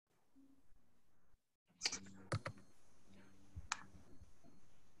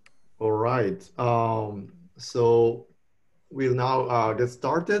right. So we'll now get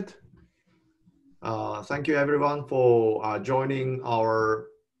started. Thank you everyone for joining our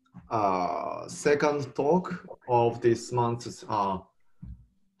second talk of this month's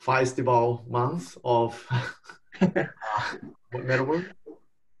festival month of Melbourne.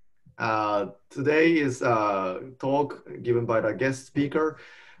 Today is a talk given by the guest speaker,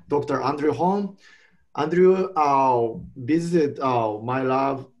 Dr. Andrew Haun. Andrew visited my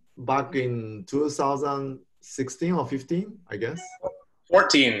lab back in 2016 or 15, I guess.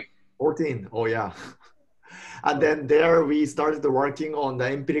 14. 14, oh yeah. And then there we started working on the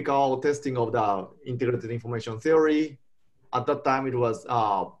empirical testing of the integrated information theory. At that time it was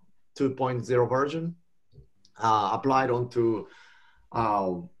 2.0 version, applied onto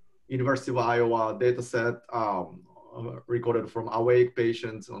University of Iowa data set recorded from awake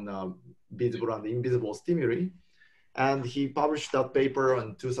patients on visible and invisible stimuli. And he published that paper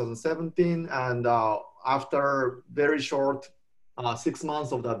in 2017. And after very short 6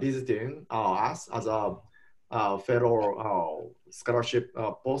 months of the visiting us as a fellow scholarship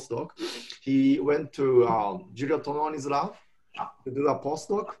postdoc, he went to Giulio Tononi's lab to do a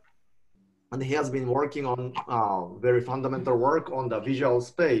postdoc. And he has been working on very fundamental work on the visual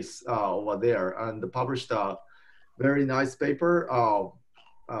space over there, and published a very nice paper,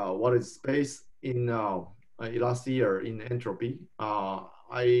 what is space in last year in entropy.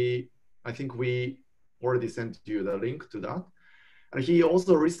 I think we already sent you the link to that. And he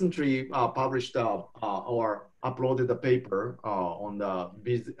also recently published or uploaded a paper on the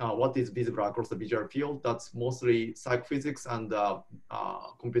what is visible across the visual field. That's mostly psychophysics and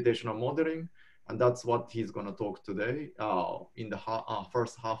computational modeling. And that's what he's going to talk today in the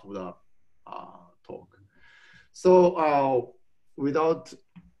first half of the talk. So without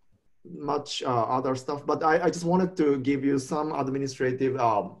much other stuff, but I just wanted to give you some administrative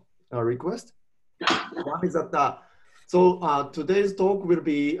request. One is that so today's talk will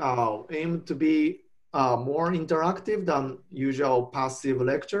be aimed to be more interactive than usual passive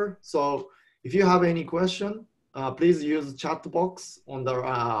lecture. So if you have any question, please use chat box on the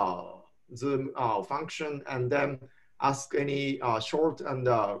Zoom function, and then ask any short and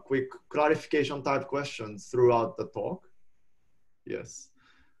quick clarification type questions throughout the talk. Yes.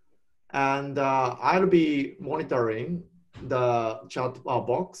 And I'll be monitoring the chat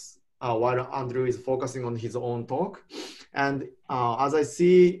box while Andrew is focusing on his own talk. And as I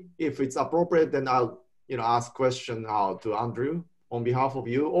see if it's appropriate, then I'll ask question to Andrew on behalf of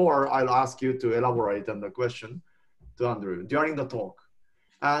you, or I'll ask you to elaborate on the question to Andrew during the talk.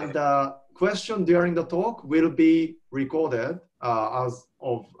 And question during the talk will be recorded as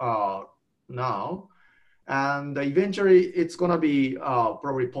of now. And eventually it's gonna be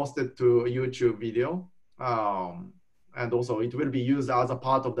probably posted to a YouTube video. And also it will be used as a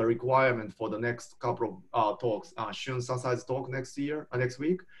part of the requirement for the next couple of talks. Shun Sasai's talk next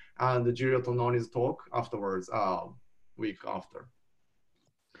week, and Giulio Tononi's talk afterwards, week after.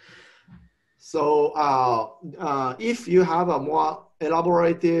 So if you have a more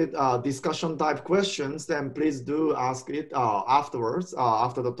elaborated discussion type questions, then please do ask it afterwards,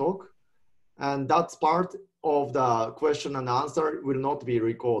 after the talk. And that's part of the question and answer will not be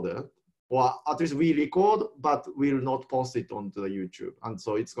recorded. Or at least we record, but we will not post it onto the YouTube. And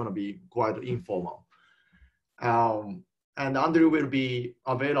so it's going to be quite informal. And Andrew will be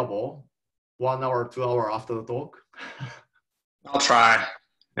available 1 hour, 2 hours after the talk. I'll try.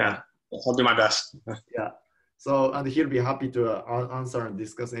 Yeah, I'll do my best. Yeah. So, and he'll be happy to answer and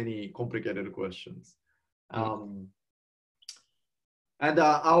discuss any complicated questions. And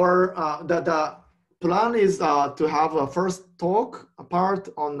the plan is to have a first talk part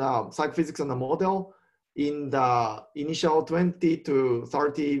on psychophysics and the model in the initial 20 to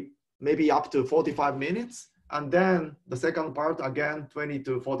 30, maybe up to 45 minutes. And then the second part, again, 20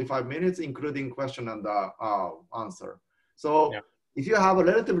 to 45 minutes, including question and answer. So yeah. If you have a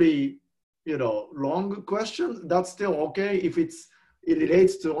relatively long question, that's still okay if it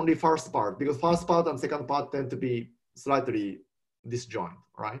relates to only first part, because first part and second part tend to be slightly disjoint,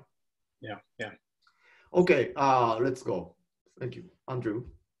 right? Yeah, yeah. Okay, let's go. Thank you. Andrew,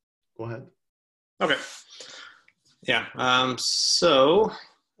 go ahead. Okay. Yeah,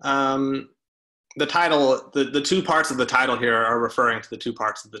 the title, the two parts of the title here are referring to the two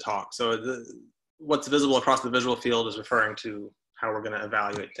parts of the talk. So what's visible across the visual field is referring to how we're going to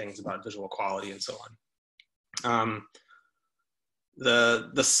evaluate things about visual quality and so on.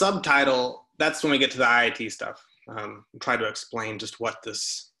 The subtitle, that's when we get to the IIT stuff. Try to explain just what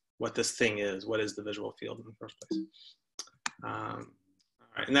this thing is. What is the visual field in the first place? All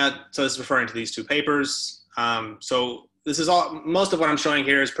right, and so it's referring to these two papers. So this is all, most of what I'm showing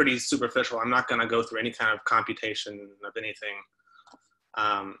here is pretty superficial. I'm not going to go through any kind of computation of anything.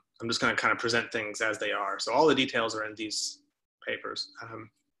 I'm just going to kind of present things as they are. So all the details are in these papers.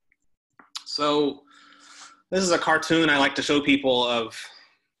 So this is a cartoon I like to show people of,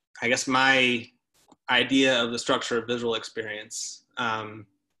 I guess, my idea of the structure of visual experience. I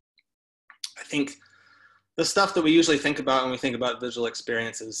think the stuff that we usually think about when we think about visual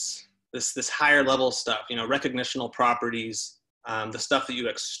experience is this higher level stuff, you know, recognitional properties, the stuff that you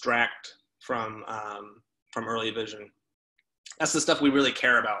extract from early vision. That's the stuff we really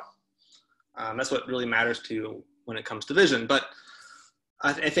care about. That's what really matters to you when it comes to vision. But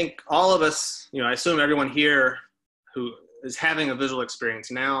I think all of us, you know, I assume everyone here who is having a visual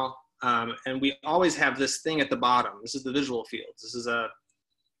experience now, and we always have this thing at the bottom. This is the visual fields. This is a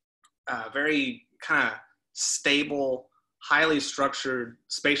very kind of stable, highly structured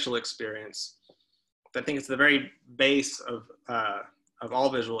spatial experience. I think it's the very base of all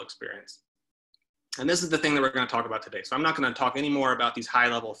visual experience. And this is the thing that we're going to talk about today. So I'm not going to talk any more about these high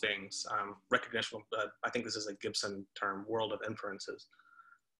level things, recognitional, I think this is a Gibson term, world of inferences.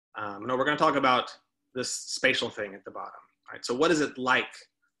 No, we're going to talk about this spatial thing at the bottom. Right? So what is it like?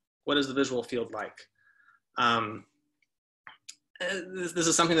 What is the visual field like? This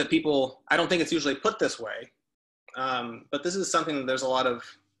is something that people, I don't think it's usually put this way, but this is something that there's a lot of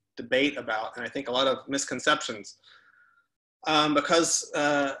debate about, and I think a lot of misconceptions, because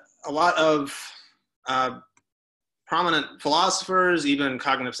a lot of prominent philosophers, even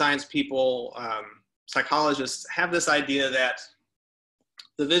cognitive science people, psychologists have this idea that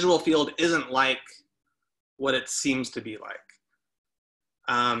the visual field isn't like what it seems to be like.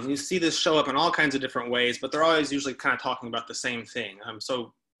 You see this show up in all kinds of different ways, but they're always usually kind of talking about the same thing.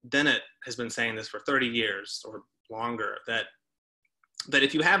 So Dennett has been saying this for 30 years or longer, that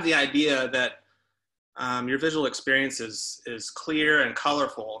if you have the idea that your visual experience is clear and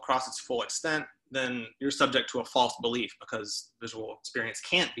colorful across its full extent, then you're subject to a false belief, because visual experience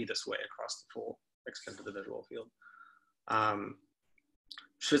can't be this way across the full extent of the visual field.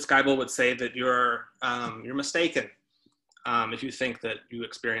 Schwitzgeibel would say that you're mistaken if you think that you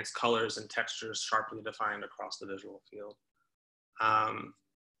experience colors and textures sharply defined across the visual field.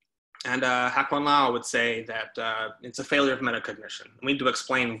 And Haun would say that it's a failure of metacognition. We need to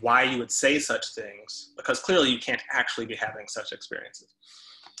explain why you would say such things, because clearly you can't actually be having such experiences.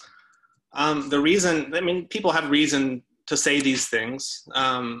 The reason, I mean, people have reason to say these things,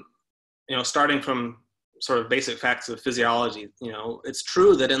 you know, starting from sort of basic facts of physiology. You know, it's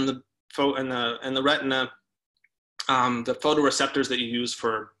true that in the retina, the photoreceptors that you use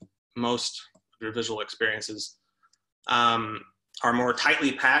for most of your visual experiences are more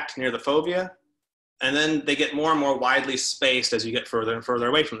tightly packed near the fovea, and then they get more and more widely spaced as you get further and further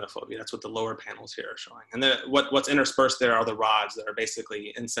away from the fovea. That's what the lower panels here are showing. And then what's interspersed there are the rods that are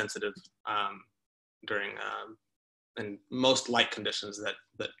basically insensitive during in most light conditions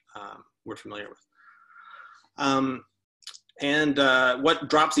that we're familiar with. What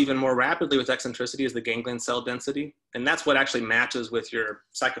drops even more rapidly with eccentricity is the ganglion cell density. And that's what actually matches with your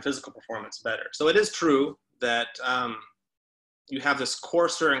psychophysical performance better. So it is true that you have this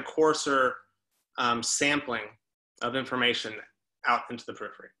coarser and coarser sampling of information out into the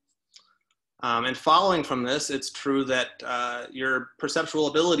periphery. And following from this, it's true that your perceptual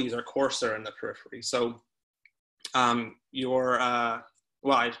abilities are coarser in the periphery. So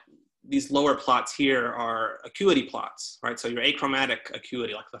these lower plots here are acuity plots, right? So your achromatic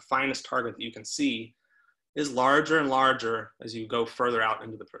acuity, like the finest target that you can see, is larger and larger as you go further out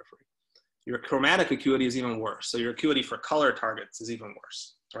into the periphery. Your chromatic acuity is even worse. So your acuity for color targets is even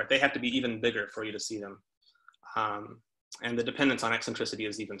worse, right? They have to be even bigger for you to see them. And the dependence on eccentricity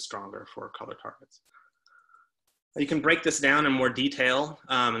is even stronger for color targets. You can break this down in more detail,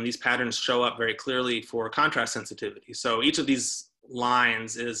 and these patterns show up very clearly for contrast sensitivity. So each of these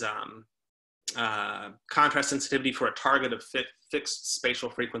lines is contrast sensitivity for a target of fixed spatial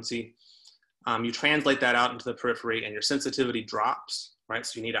frequency. You translate that out into the periphery and your sensitivity drops, right?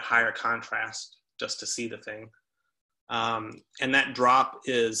 So you need a higher contrast just to see the thing. And that drop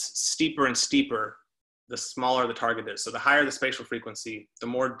is steeper and steeper the smaller the target is. So the higher the spatial frequency, the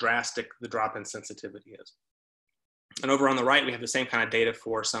more drastic the drop in sensitivity is. And over on the right, we have the same kind of data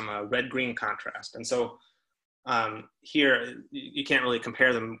for some red-green contrast. And so here, you can't really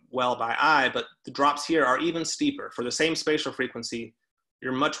compare them well by eye, but the drops here are even steeper. For the same spatial frequency,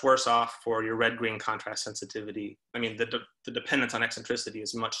 you're much worse off for your red-green contrast sensitivity. I mean, the dependence on eccentricity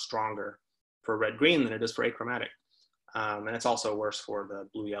is much stronger for red-green than it is for achromatic. And it's also worse for the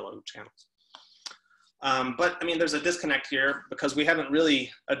blue-yellow channels. But I mean, there's a disconnect here because we haven't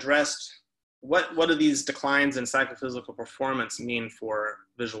really addressed what do these declines in psychophysical performance mean for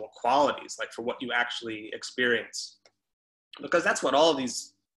visual qualities, like for what you actually experience? Because that's what all of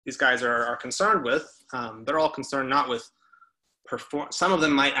these guys are concerned with. They're all concerned not with some of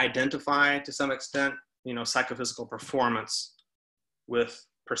them might identify to some extent, you know, psychophysical performance with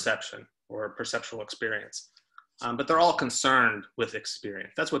perception or perceptual experience. But they're all concerned with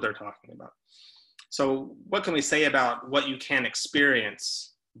experience. That's what they're talking about. So what can we say about what you can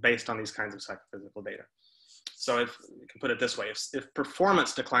experience based on these kinds of psychophysical data? So if you can put it this way, if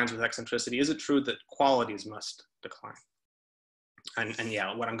performance declines with eccentricity, is it true that qualities must decline? And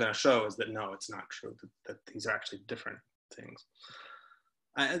yeah, what I'm going to show is that no, it's not true, that these are actually different things.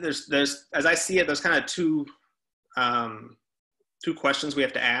 There's as I see it, there's kind of two questions we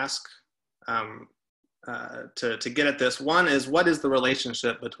have to ask to get at this. One is, what is the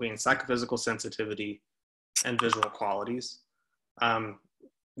relationship between psychophysical sensitivity and visual qualities?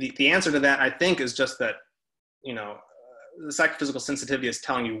 The answer to that, I think, is just that, you know, the psychophysical sensitivity is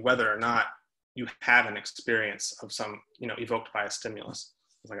telling you whether or not you have an experience of some, you know, evoked by a stimulus.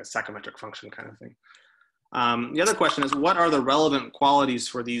 It's like a psychometric function kind of thing. The other question is, what are the relevant qualities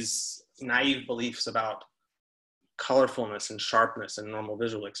for these naive beliefs about colorfulness and sharpness and normal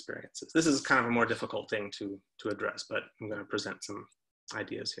visual experiences? This is kind of a more difficult thing to address, but I'm going to present some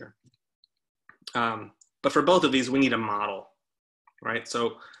ideas here. But for both of these, we need a model, right?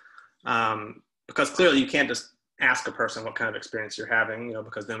 So, because clearly you can't just ask a person what kind of experience you're having, you know,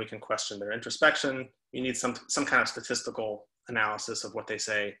 because then we can question their introspection. You need some kind of statistical analysis of what they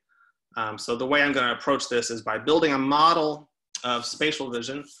say. So the way I'm going to approach this is by building a model of spatial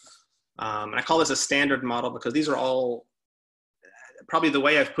vision. And I call this a standard model because these are all, probably the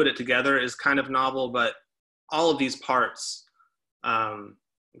way I've put it together is kind of novel, but all of these parts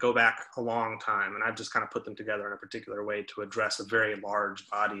go back a long time. And I've just kind of put them together in a particular way to address a very large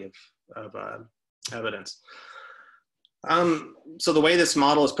body of evidence. So the way this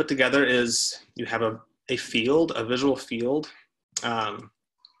model is put together is you have a field, a visual field,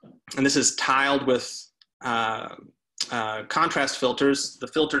 and this is tiled with contrast filters. The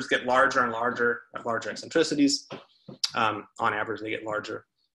filters get larger and larger at larger eccentricities. On average, they get larger.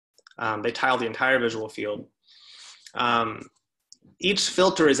 They tile the entire visual field. Each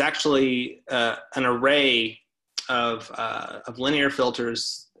filter is actually an array of linear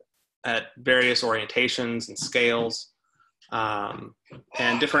filters at various orientations and scales,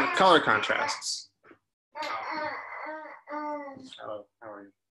 and different color contrasts. How are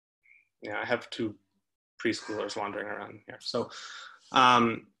you? Yeah, I have two preschoolers wandering around here. So,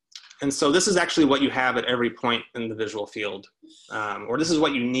 and so this is actually what you have at every point in the visual field, or this is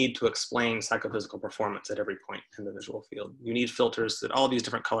what you need to explain psychophysical performance at every point in the visual field. You need filters that all these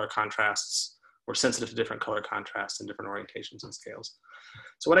different color contrasts, or sensitive to different color contrasts and different orientations and scales.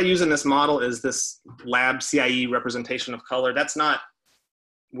 So what I use in this model is this lab CIE representation of color. That's not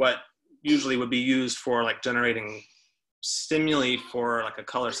what usually would be used for like generating stimuli for like a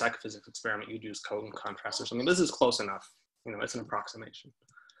color psychophysics experiment. You'd use cone contrast or something. This is close enough, you know, it's an approximation.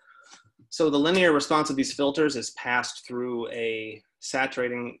 So the linear response of these filters is passed through a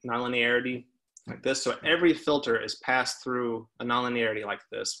saturating nonlinearity like this. So every filter is passed through a nonlinearity like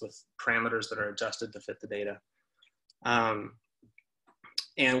this with parameters that are adjusted to fit the data.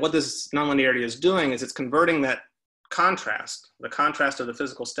 And what this nonlinearity is doing is it's converting that contrast, the contrast of the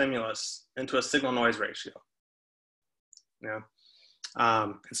physical stimulus, into a signal noise ratio. Yeah.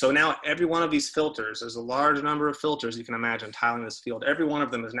 And so now every one of these filters, there's a large number of filters you can imagine tiling this field. Every one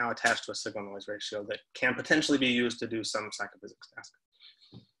of them is now attached to a signal noise ratio that can potentially be used to do some psychophysics task.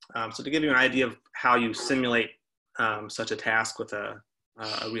 So to give you an idea of how you simulate such a task with a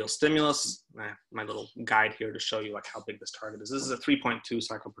real stimulus, my little guide here to show you like how big this target is. This is a 3.2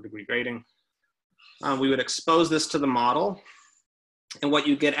 cycle per degree grating. We would expose this to the model. And what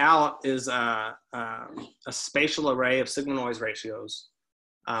you get out is a spatial array of signal noise ratios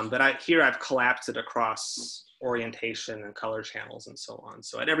that I've collapsed it across orientation and color channels and so on.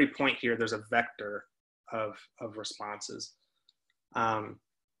 So at every point here, there's a vector of responses.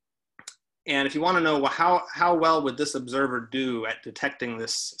 And if you want to know, well, how well would this observer do at detecting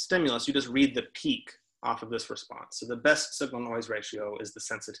this stimulus, you just read the peak off of this response. So the best signal noise ratio is the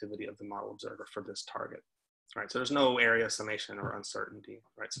sensitivity of the model observer for this target. Right, so there's no area summation or uncertainty,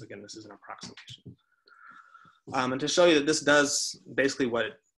 right? So again, this is an approximation. And to show you that this does basically what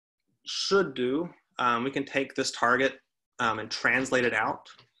it should do, we can take this target and translate it out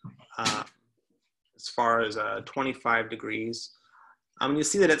as far as 25 degrees. And you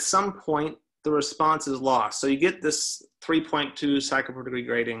see that at some point, the response is lost. So you get this 3.2 cycle per degree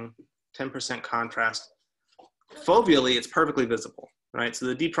grating, 10% contrast. Foveally, it's perfectly visible. right? So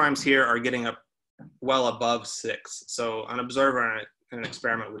the D primes here are getting up well above 6. So an observer in an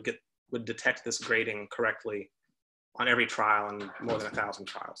experiment would detect this grading correctly on every trial and more than 1,000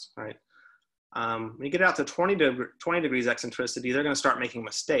 trials, right? When you get out to 20 degrees eccentricity, they're going to start making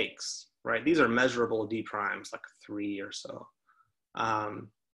mistakes, right? These are measurable D primes, like 3 or so.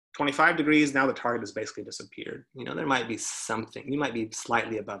 25 degrees, now the target has basically disappeared. You know, there might be something, you might be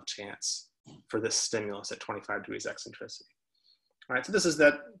slightly above chance for this stimulus at 25 degrees eccentricity. All right, so this is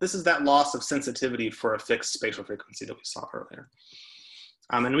that loss of sensitivity for a fixed spatial frequency that we saw earlier.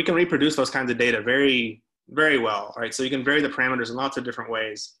 And we can reproduce those kinds of data very, very well. All right, so you can vary the parameters in lots of different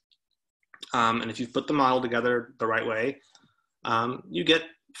ways. And if you put the model together the right way, you get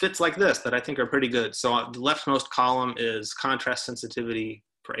fits like this that I think are pretty good. So the leftmost column is contrast sensitivity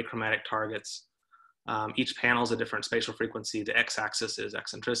for achromatic targets. Each panel is a different spatial frequency. The x-axis is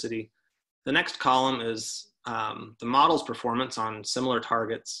eccentricity. The next column is the model's performance on similar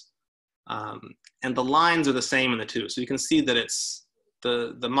targets. And the lines are the same in the two. So you can see that it's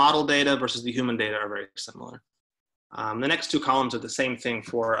the model data versus the human data are very similar. The next two columns are the same thing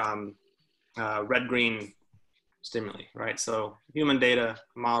for red-green stimuli, right? So human data,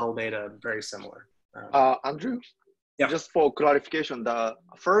 model data, very similar. Andrew, yeah. Just for clarification, the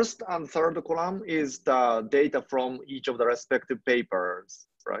first and third column is the data from each of the respective papers,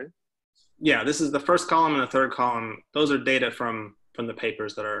 right? Yeah, this is the first column and the third column. Those are data from the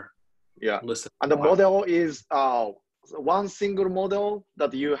papers that are listed. And the model is one single model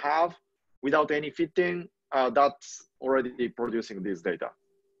that you have without any fitting, that's already producing this data.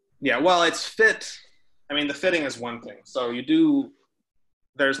 Yeah, well, it's fit. I mean, the fitting is one thing. So you do,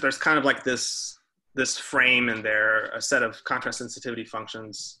 there's kind of like this frame in there, a set of contrast sensitivity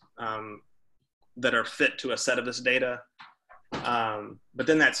functions that are fit to a set of this data. But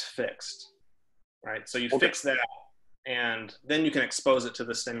then that's fixed, right? So you fix that, and then you can expose it to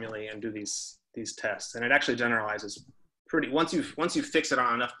the stimuli and do these tests. And it actually generalizes pretty, once you fix it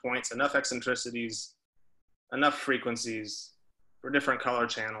on enough points, enough eccentricities, enough frequencies for different color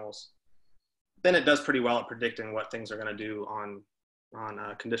channels, then it does pretty well at predicting what things are going to do on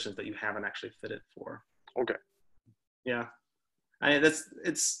conditions that you haven't actually fitted for. Okay. Yeah, I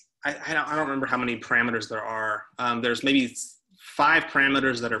don't remember how many parameters there are. There's maybe 5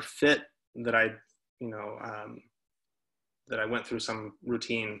 parameters that are fit that I went through some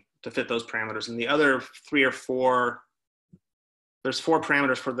routine to fit those parameters, and the other 3 or 4. There's 4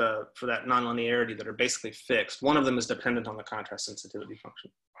 parameters for that nonlinearity that are basically fixed. One of them is dependent on the contrast sensitivity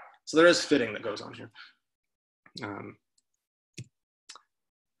function. So there is fitting that goes on here.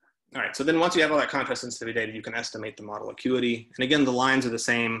 All right, so then once you have all that contrast sensitivity data, you can estimate the model acuity. And again, the lines are the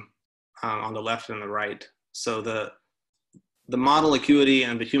same on the left and the right. So the model acuity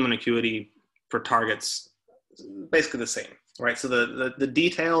and the human acuity for targets, basically the same, right? So the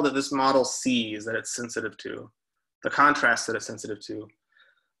detail that this model sees that it's sensitive to, the contrast that it's sensitive to,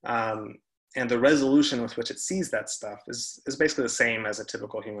 and the resolution with which it sees that stuff is basically the same as a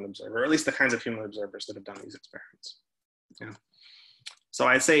typical human observer, or at least the kinds of human observers that have done these experiments. Yeah. So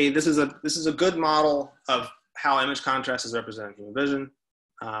I'd say this is a good model of how image contrast is represented in human vision.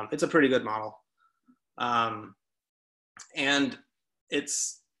 It's a pretty good model, and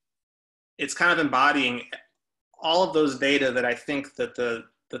it's kind of embodying all of those data that I think that the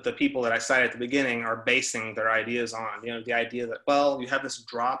people that I cited at the beginning are basing their ideas on. You know, the idea that, well, you have this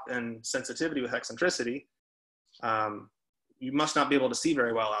drop in sensitivity with eccentricity. You must not be able to see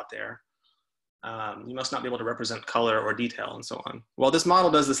very well out there. You must not be able to represent color or detail and so on. Well, this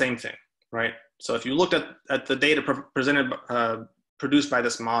model does the same thing, right? So if you looked at the data produced by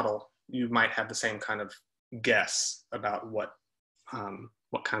this model, you might have the same kind of guess about what kind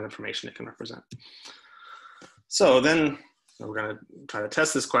of information it can represent. So then we're going to try to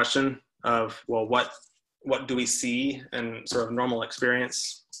test this question of, well, what do we see in sort of normal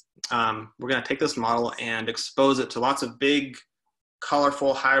experience? We're going to take this model and expose it to lots of big,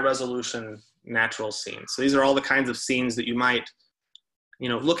 colorful, high resolution natural scenes. So these are all the kinds of scenes that you might,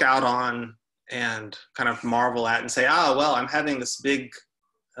 look out on and kind of marvel at and say, well, I'm having this big,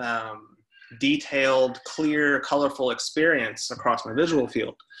 detailed, clear, colorful experience across my visual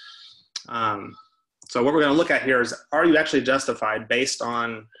field. So what we're going to look at here is, are you actually justified based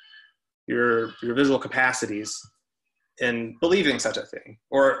on your visual capacities in believing such a thing,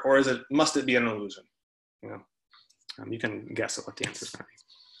 or must it be an illusion? You can guess at what the answer is going to be.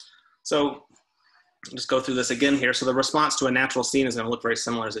 So I'll just go through this again here. So the response to a natural scene is going to look very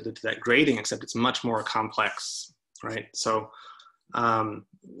similar as it did to that grading, except it's much more complex, right? So all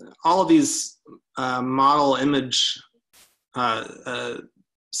of these model image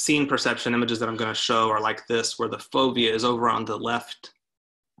scene perception images that I'm going to show are like this, where the fovea is over on the left,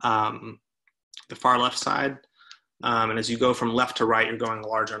 the far left side. And as you go from left to right, you're going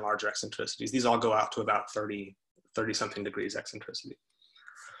larger and larger eccentricities. These all go out to about 30 something degrees eccentricity.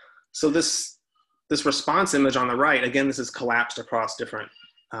 So this response image on the right, again, this is collapsed across different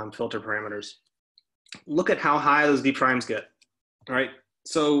filter parameters. Look at how high those D primes get, right?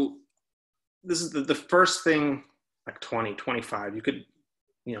 So this is the first thing, like 20, 25. You could,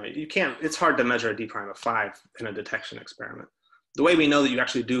 you can't, it's hard to measure a D prime of 5 in a detection experiment. The way we know that you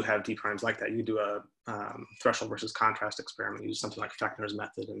actually do have D primes like that, you do a threshold versus contrast experiment, you use something like Fechner's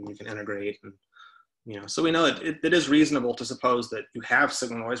method, and you can integrate. And, so we know it is reasonable to suppose that you have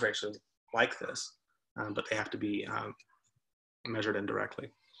signal noise ratios like this, but they have to be measured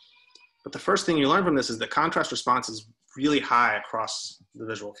indirectly. But the first thing you learn from this is that contrast response is really high across the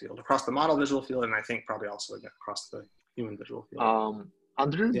visual field, across the model visual field, and I think probably also across the human visual field.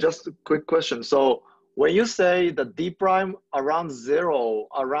 Andrew, just a quick question. So when you say the D prime around 0,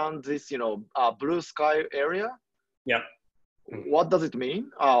 around this, blue sky area, yeah, what does it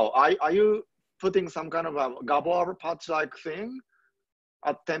mean? Are you putting some kind of a Gabor patch-like thing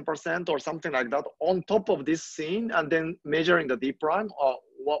at 10% or something like that on top of this scene, and then measuring the D prime? Or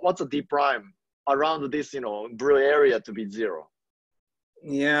what's a D prime around this, blue area to be 0?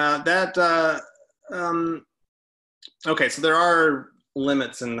 Yeah, that, okay, so there are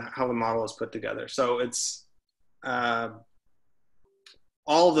limits in how the model is put together. So it's, all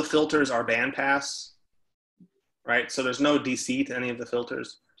of the filters are bandpass, right? So there's no DC to any of the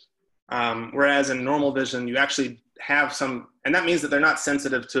filters. Whereas in normal vision, you actually have some, and that means that they're not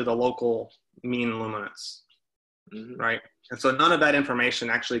sensitive to the local mean luminance, right? And so none of that information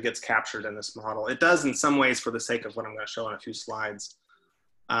actually gets captured in this model. It does in some ways for the sake of what I'm going to show in a few slides.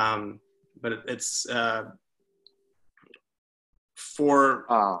 But it's for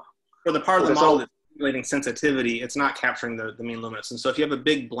the part of the model that's simulating sensitivity, it's not capturing the mean luminance. And so if you have a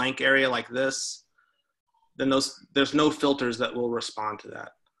big blank area like this, then there's no filters that will respond to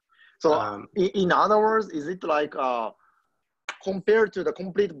that. So in other words, is it like compared to the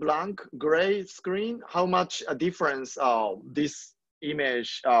complete blank gray screen, how much a difference this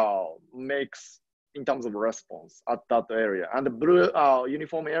image makes in terms of response at that area? And the blue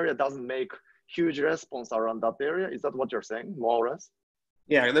uniform area doesn't make huge response around that area. Is that what you're saying, more or less?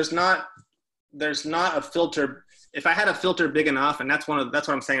 Yeah, there's not a filter. If I had a filter big enough, and that's what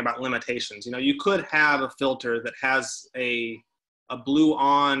I'm saying about limitations. You could have a filter that has a blue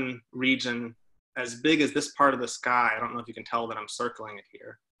on region as big as this part of the sky. I don't know if you can tell that I'm circling it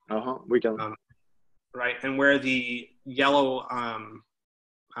here. We can. Right, and where the yellow on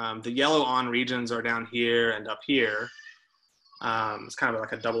regions are down here and up here. It's kind of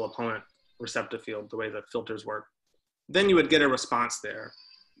like a double opponent receptive field, the way the filters work. Then you would get a response there.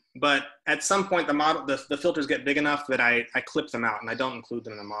 But at some point, the filters get big enough that I clip them out, and I don't include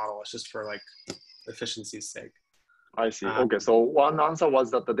them in the model. It's just for like efficiency's sake. I see. Okay, so one answer was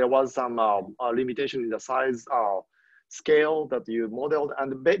that there was some limitation in the size scale that you modeled,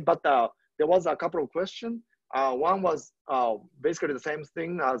 but there was a couple of questions. One was basically the same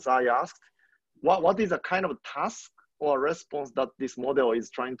thing as I asked. What is a kind of task or response that this model is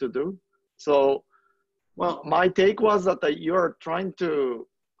trying to do? So, well, my take was that you're trying to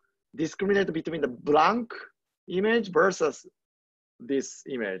discriminate between the blank image versus this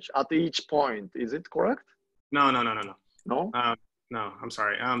image at each point. Is it correct? No. No? No, I'm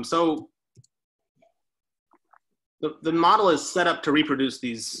sorry. So the model is set up to reproduce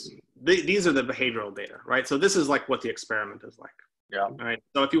these are the behavioral data, right? So this is like what the experiment is like. Yeah. All right.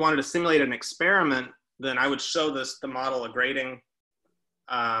 So if you wanted to simulate an experiment, then I would show the model a grading,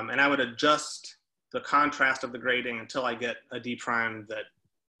 and I would adjust the contrast of the grading until I get a D prime that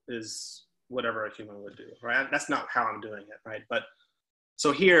is whatever a human would do, right? That's not how I'm doing it, right? But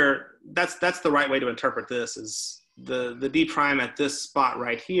so here, that's the right way to interpret this, is the D prime at this spot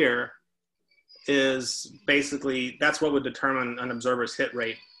right here is basically, that's what would determine an observer's hit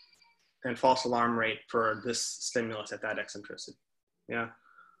rate and false alarm rate for this stimulus at that eccentricity, yeah?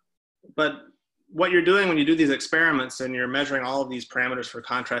 But what you're doing when you do these experiments and you're measuring all of these parameters for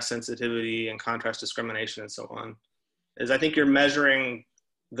contrast sensitivity and contrast discrimination and so on, is I think you're measuring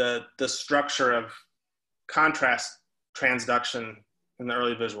the structure of contrast transduction in the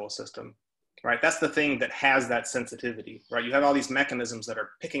early visual system, right? That's the thing that has that sensitivity, right? You have all these mechanisms that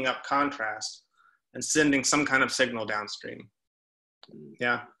are picking up contrast and sending some kind of signal downstream,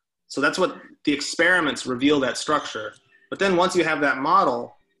 yeah? So that's what the experiments reveal, that structure. But then once you have that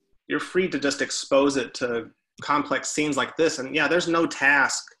model, you're free to just expose it to complex scenes like this. And yeah, there's no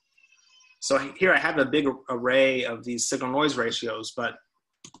task. So here I have a big array of these signal noise ratios, but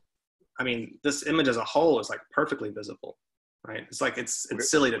I mean, this image as a whole is like perfectly visible, right? It's like, it's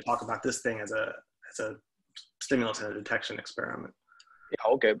silly to talk about this thing as a stimulus in a detection experiment.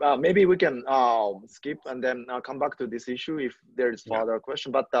 Yeah, okay. Maybe we can skip and then come back to this issue if there is further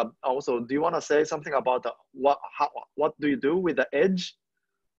question. But also, do you want to say something about what do you do with the edge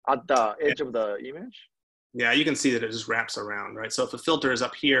at the edge of the image? Yeah, you can see that it just wraps around, right? So if the filter is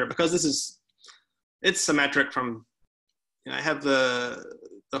up here, because it's symmetric from, I have the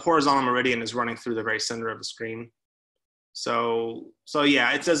horizontal meridian is running through the very center of the screen. So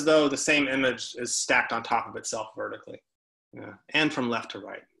yeah, it's as though the same image is stacked on top of itself vertically. Yeah, and from left to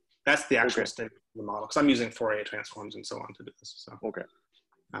right. That's the actual stimulus of the model, because I'm using Fourier transforms and so on to do this. So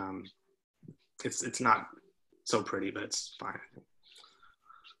it's not so pretty, but it's fine.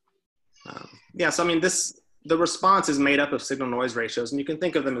 Yeah, so I mean, the response is made up of signal noise ratios, and you can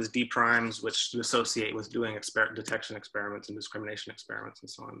think of them as D primes, which you associate with doing detection experiments and discrimination experiments and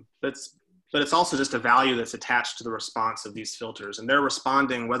so on. But it's also just a value that's attached to the response of these filters, and they're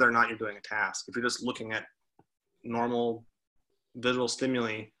responding whether or not you're doing a task. If you're just looking at normal visual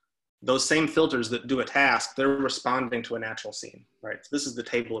stimuli, those same filters that do a task, they're responding to a natural scene, right? So this is the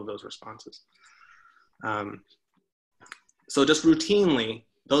table of those responses. So just routinely,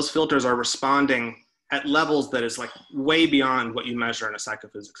 those filters are responding at levels that is like way beyond what you measure in a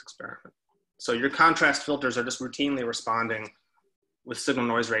psychophysics experiment. So your contrast filters are just routinely responding with signal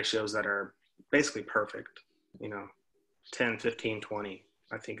noise ratios that are basically perfect, 10, 15, 20,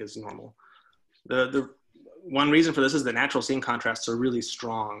 I think is normal. The one reason for this is that natural scene contrasts are really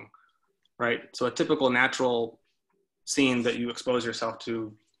strong, right? So a typical natural scene that you expose yourself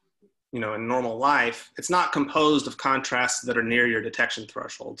to, in normal life, it's not composed of contrasts that are near your detection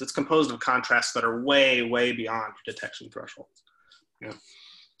thresholds. It's composed of contrasts that are way, way beyond your detection thresholds.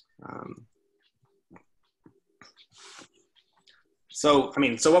 So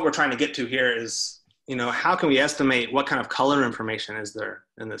what we're trying to get to here is, how can we estimate what kind of color information is there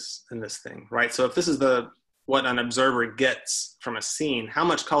in this thing, right? So if this is what an observer gets from a scene, how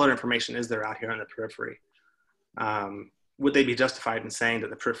much color information is there out here in the periphery? Would they be justified in saying that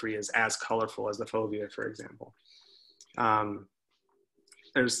the periphery is as colorful as the fovea, for example?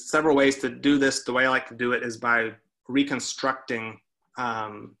 There's several ways to do this. The way I like to do it is by reconstructing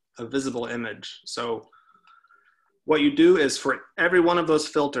a visible image. So what you do is for every one of those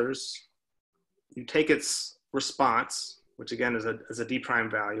filters, you take its response, which again is a D prime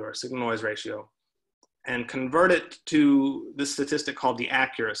value or a signal noise ratio, and convert it to this statistic called the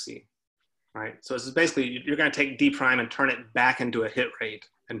accuracy, right? So this is basically, you're going to take D prime and turn it back into a hit rate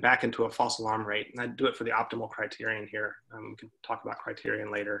and back into a false alarm rate. And I do it for the optimal criterion here. We can talk about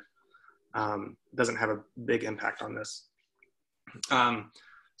criterion later. Doesn't have a big impact on this. So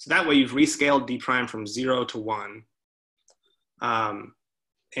that way you've rescaled D prime from 0 to 1.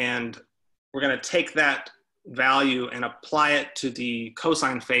 And we're going to take that value and apply it to the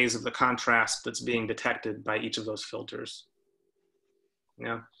cosine phase of the contrast that's being detected by each of those filters.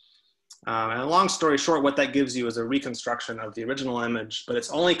 And a long story short, what that gives you is a reconstruction of the original image, but it's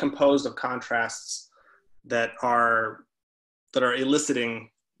only composed of contrasts that are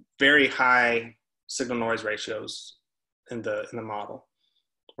eliciting very high signal noise ratios in the model,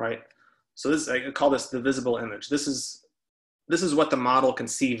 right? So I call this the visible image. This is what the model can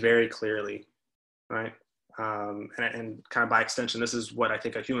see very clearly, right? And kind of by extension, this is what I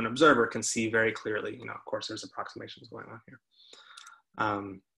think a human observer can see very clearly. Of course, there's approximations going on here.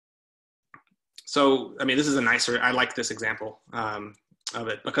 So, this is I like this example of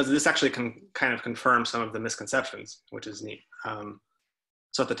it because this actually can kind of confirm some of the misconceptions, which is neat.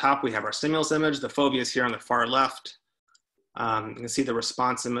 So at the top, we have our stimulus image. The fovea is here on the far left. You can see the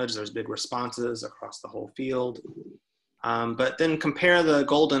response image. There's big responses across the whole field. But then compare the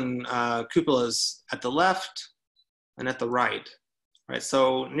golden cupolas at the left and at the right, right?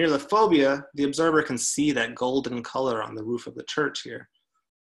 So near the fovea, the observer can see that golden color on the roof of the church here.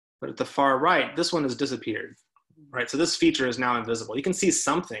 But at the far right, this one has disappeared, right? So this feature is now invisible. You can see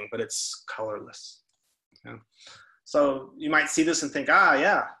something, but it's colorless. So you might see this and think,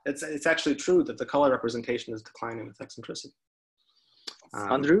 yeah, it's actually true that the color representation is declining with eccentricity.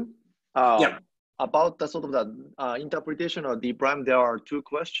 Andrew? Yeah. About the sort of the interpretation of D prime, there are two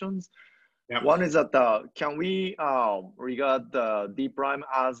questions. Yep. One is that can we regard the D prime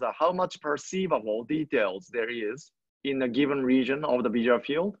as how much perceivable details there is in a given region of the visual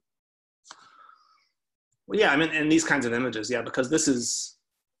field? Well, yeah, in these kinds of images, yeah, because this is,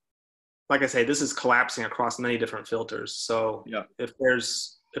 like I say, this is collapsing across many different filters. So yeah, if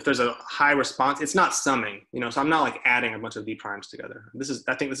there's a high response, it's not summing, so I'm not like adding a bunch of D primes together.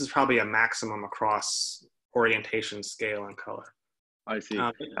 I think this is probably a maximum across orientation, scale, and color. I see.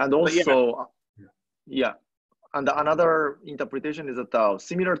 But, And but yeah. also, yeah. And another interpretation is that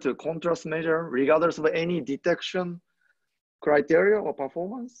similar to contrast measure, regardless of any detection criteria or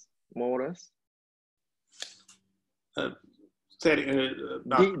performance, more or less.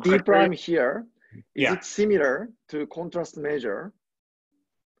 D prime here, is it similar to contrast measure,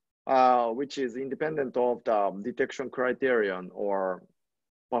 which is independent of the detection criterion or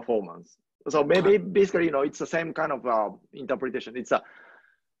performance? So maybe basically, you know, it's the same kind of interpretation. It's a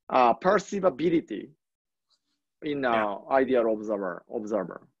perceivability in ideal observer.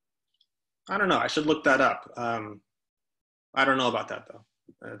 I don't know. I should look that up. I don't know about that though.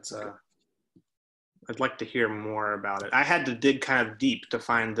 It's I'd like to hear more about it. I had to dig kind of deep to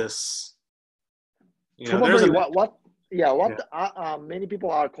find this. You know, probably what many people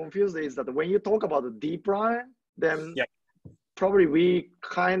are confused is that when you talk about the D prime, then probably we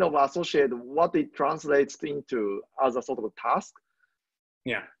kind of associate what it translates into as a sort of a task.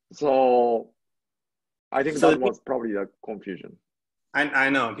 Yeah. So I think that was probably the confusion. I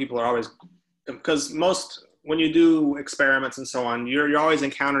know people are always, because when you do experiments and so on, you're always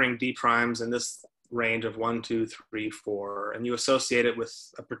encountering D primes in this range of 1, 2, 3, 4, and you associate it with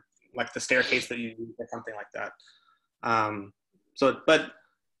like the staircase that you use or something like that. But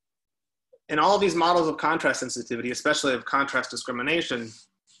in all of these models of contrast sensitivity, especially of contrast discrimination,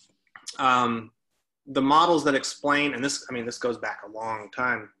 the models that explain, and this goes back a long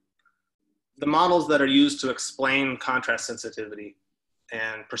time, the models that are used to explain contrast sensitivity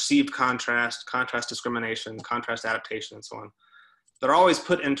and perceived contrast, contrast discrimination, contrast adaptation, and so on, they're always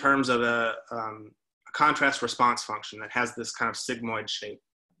put in terms of a contrast response function that has this kind of sigmoid shape.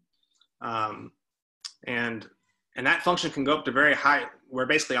 And that function can go up to very high, where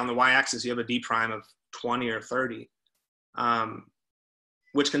basically on the y-axis you have a D prime of 20 or 30,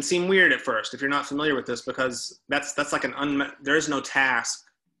 which can seem weird at first if you're not familiar with this, because that's like there is no task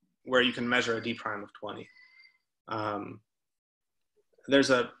where you can measure a D prime of 20.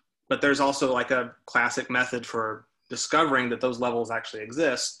 But there's also like a classic method for discovering that those levels actually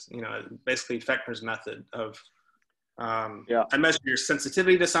exist, you know, basically Fechner's method of, I measure your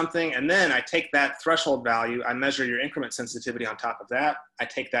sensitivity to something, and then I take that threshold value, I measure your increment sensitivity on top of that, I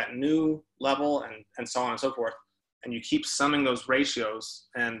take that new level, and so on and so forth, and you keep summing those ratios,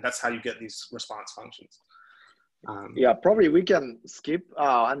 and that's how you get these response functions. Probably we can skip,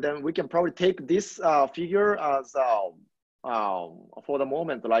 and then we can probably take this figure as, for the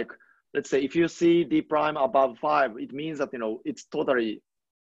moment, like, let's say if you see D prime above 5, it means that, you know, it's totally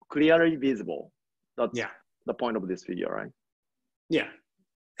clearly visible. That's the point of this figure, right? Yeah,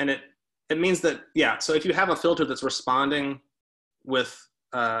 and it means that, so if you have a filter that's responding with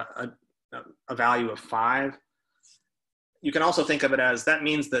a value of 5, you can also think of it as, that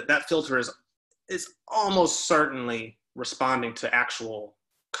means that that filter is almost certainly responding to actual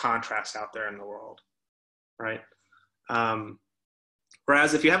contrast out there in the world, right?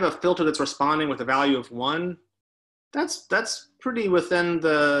 Whereas if you have a filter that's responding with a value of 1, that's pretty within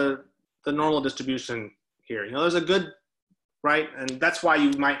the normal distribution here. You know, there's a good, right? And that's why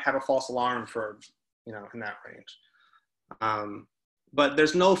you might have a false alarm for, you know, in that range. But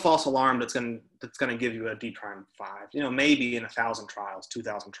there's no false alarm that's going to give you a D prime 5. You know, maybe in 1,000 trials,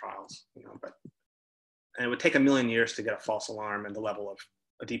 2,000 trials. You know, and it would take 1,000,000 years to get a false alarm in the level of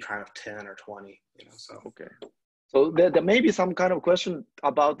a D prime of 10 or 20. You know, so okay. So there may be some kind of question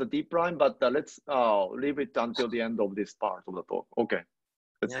about the D prime, but let's leave it until the end of this part of the talk. Okay,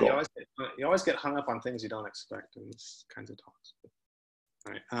 let's go. You always get hung up on things you don't expect in these kinds of talks.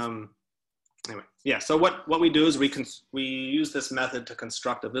 All right. Anyway, so what we do is we use this method to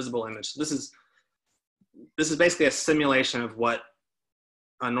construct a visible image. This is basically a simulation of what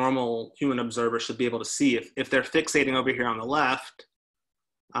a normal human observer should be able to see if they're fixating over here on the left.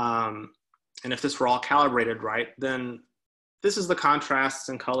 And if this were all calibrated right, then this is the contrasts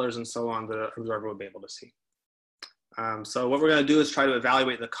and colors and so on that an observer would be able to see. So what we're going to do is try to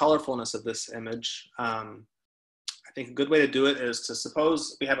evaluate the colorfulness of this image. I think a good way to do it is to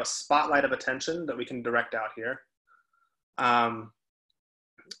suppose we have a spotlight of attention that we can direct out here.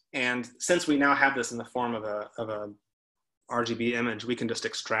 And since we now have this in the form of a RGB image, we can just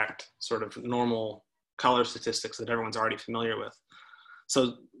extract sort of normal color statistics that everyone's already familiar with.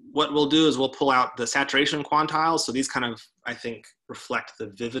 So what we'll do is we'll pull out the saturation quantiles. So these kind of, I think, reflect the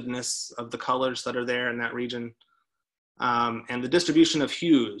vividness of the colors that are there in that region. And the distribution of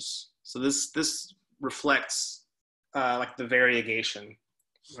hues. So this reflects like the variegation,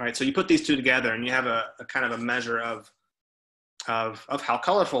 right? So you put these two together and you have a kind of a measure of how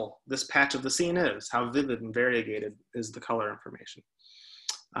colorful this patch of the scene is, how vivid and variegated is the color information.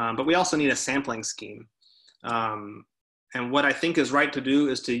 But we also need a sampling scheme. what I think is right to do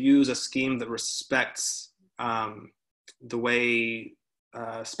is to use a scheme that respects the way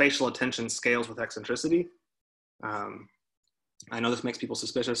spatial attention scales with eccentricity. I know this makes people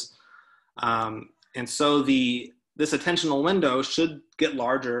suspicious. And so this attentional window should get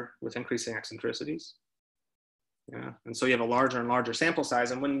larger with increasing eccentricities. Yeah, and so you have a larger and larger sample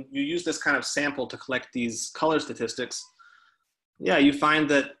size. And when you use this kind of sample to collect these color statistics, yeah, you find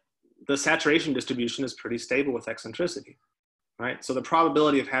that the saturation distribution is pretty stable with eccentricity, right? So the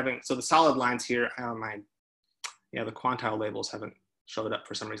probability of having, so the solid lines here, the quantile labels haven't showed up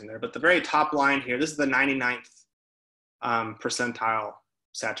for some reason there, but the very top line here, this is the 99th percentile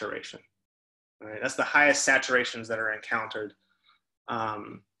saturation, right? That's the highest saturations that are encountered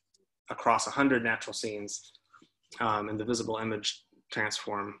across 100 natural scenes in the visible image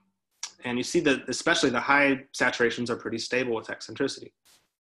transform. And you see that especially the high saturations are pretty stable with eccentricity.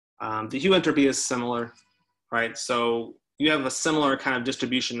 The hue entropy is similar, right? So you have a similar kind of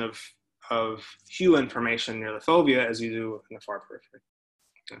distribution of hue information near the fovea as you do in the far periphery.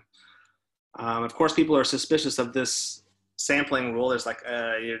 Okay. Of course, people are suspicious of this sampling rule. There's like,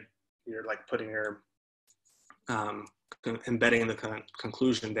 you're like putting your, embedding the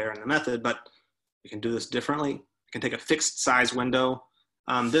conclusion there in the method, but you can do this differently. You can take a fixed size window.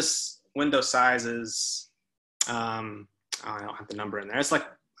 This window size is, I don't have the number in there. It's like,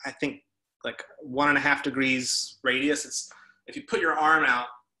 I think like 1.5 degrees radius. It's, if you put your arm out,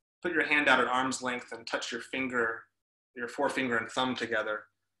 put your hand out at arm's length and touch your finger, your forefinger and thumb together,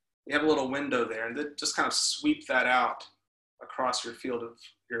 you have a little window there, and then just kind of sweep that out across your field of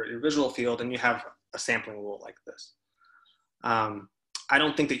your visual field, and you have a sampling rule like this. I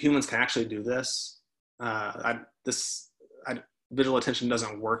don't think that humans can actually do this. Visual attention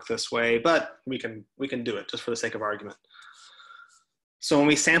doesn't work this way, but we can do it just for the sake of argument. So when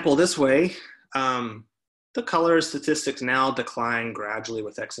we sample this way, the color statistics now decline gradually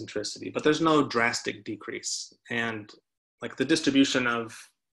with eccentricity, but there's no drastic decrease. And like the distribution of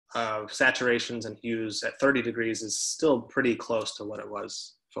saturations and hues at 30 degrees is still pretty close to what it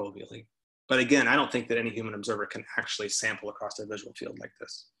was foveally. But again, I don't think that any human observer can actually sample across their visual field like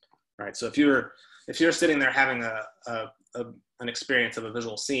this. All right, so if you're sitting there having an experience of a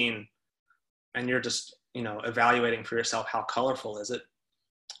visual scene, and you're just evaluating for yourself how colorful is it,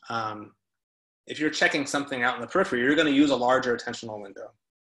 if you're checking something out in the periphery, you're going to use a larger attentional window.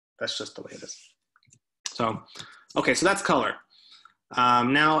 That's just the way it is. So, okay, so that's color.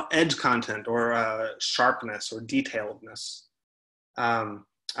 Now edge content or sharpness or detailedness.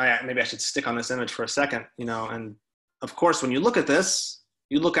 Maybe I should stick on this image for a second, and of course, when you look at this,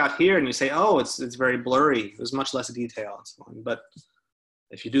 you look out here and you say, oh, it's very blurry. There's much less detail and so on. But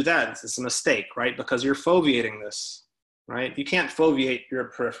if you do that, it's a mistake, right? Because you're foveating this, right? You can't foveate your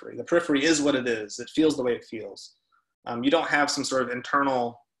periphery. The periphery is what it is. It feels the way it feels. You don't have some sort of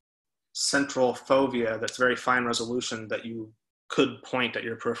internal central fovea that's very fine resolution that you could point at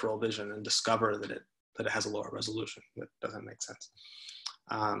your peripheral vision and discover that it has a lower resolution. That doesn't make sense.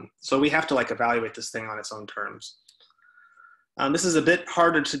 So we have to evaluate this thing on its own terms. This is a bit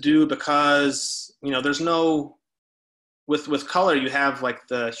harder to do because there's no, with color you have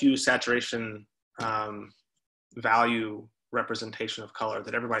the hue saturation value representation of color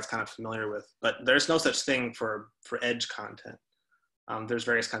that everybody's kind of familiar with, but there's no such thing for edge content. There's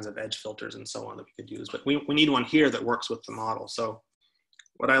various kinds of edge filters and so on that we could use, but we need one here that works with the model. So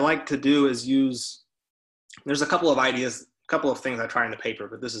what I like to do is there's a couple of ideas, a couple of things I try in the paper,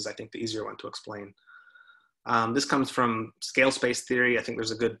 but this is, I think, the easier one to explain. This comes from scale space theory. I think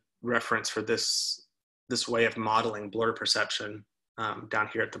there's a good reference for this way of modeling blur perception down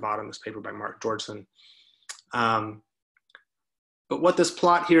here at the bottom, this paper by Mark Georgeson. But what this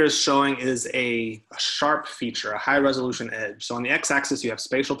plot here is showing is a sharp feature, a high resolution edge. So on the x-axis, you have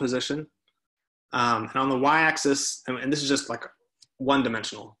spatial position. And on the y-axis, and this is just one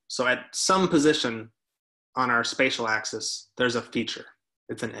dimensional. So at some position on our spatial axis, there's a feature.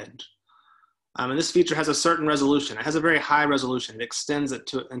 It's an edge. And this feature has a certain resolution. It has a very high resolution. It extends it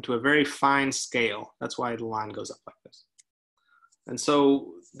into a very fine scale. That's why the line goes up like this. And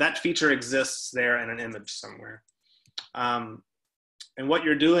so that feature exists there in an image somewhere. And what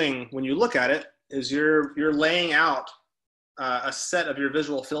you're doing when you look at it is you're laying out a set of your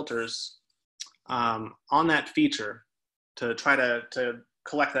visual filters on that feature to try to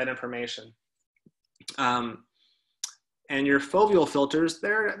collect that information. And your foveal filters, they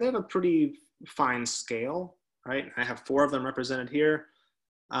have a pretty fine scale, right? I have 4 of them represented here.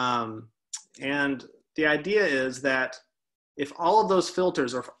 And the idea is that if all of those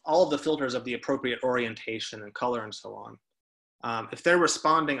filters, or all of the filters of the appropriate orientation and color and so on, if they're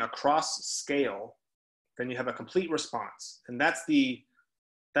responding across scale then you have a complete response. And that's the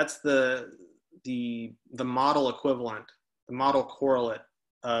model equivalent, the model correlate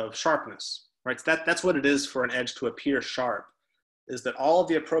of sharpness, right? So that's what it is for an edge to appear sharp, is that all of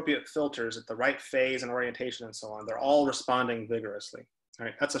the appropriate filters at the right phase and orientation and so on, they're all responding vigorously,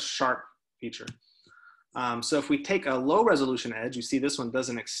 right? That's a sharp feature. So if we take a low resolution edge, you see this one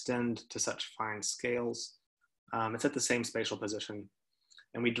doesn't extend to such fine scales. It's at the same spatial position.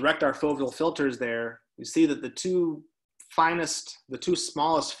 And we direct our foveal filters there. You see that the two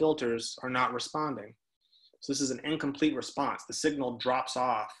smallest filters are not responding. So this is an incomplete response. The signal drops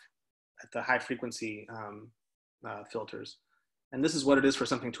off at the high frequency filters. And this is what it is for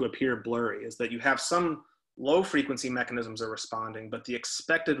something to appear blurry, is that you have some low frequency mechanisms are responding, but the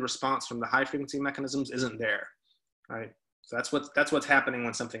expected response from the high frequency mechanisms isn't there, right? So that's what's happening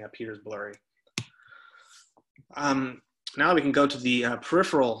when something appears blurry. Now we can go to the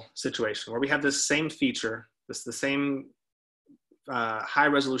peripheral situation where we have this same feature, the same high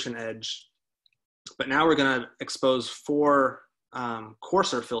resolution edge, but now we're going to expose 4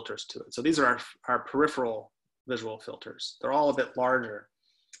 coarser filters to it. So these are our peripheral visual filters. They're all a bit larger.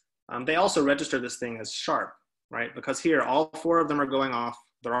 They also register this thing as sharp, right? Because here, all 4 of them are going off.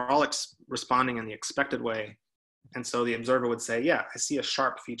 They're all responding in the expected way. And so the observer would say, yeah, I see a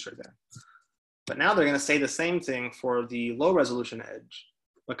sharp feature there. But now they're going to say the same thing for the low resolution edge.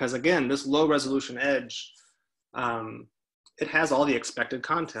 Because again, this low resolution edge, it has all the expected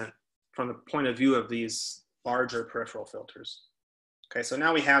content from the point of view of these larger peripheral filters. Okay, so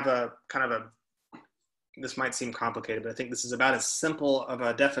now we have a kind of this might seem complicated, but I think this is about as simple of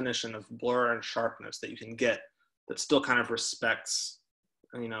a definition of blur and sharpness that you can get that still kind of respects,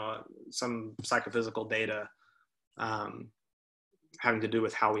 you know, some psychophysical data having to do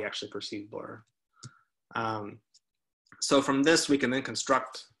with how we actually perceive blur. So from this, we can then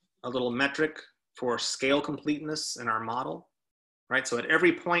construct a little metric for scale completeness in our model, right? So at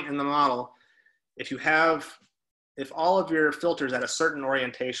every point in the model, if all of your filters at a certain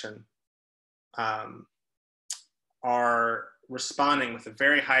orientation are responding with a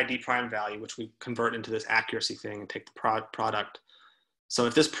very high D prime value, which we convert into this accuracy thing and take the product. So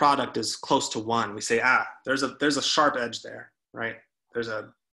if this product is close to 1, we say, there's a sharp edge there, right? There's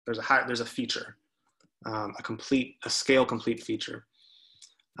a feature, a scale complete feature.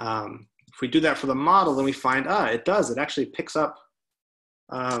 If we do that for the model, then we find, it actually picks up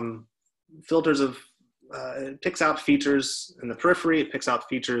it picks out features in the periphery, it picks out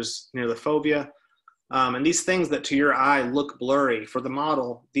features near the fovea. And these things that to your eye look blurry, for the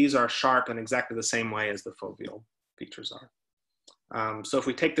model, these are sharp in exactly the same way as the foveal features are. So if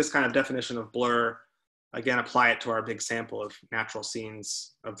we take this kind of definition of blur, again, apply it to our big sample of natural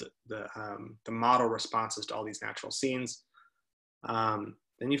scenes, of the model responses to all these natural scenes,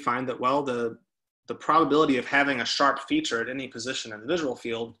 then you find that, well, the probability of having a sharp feature at any position in the visual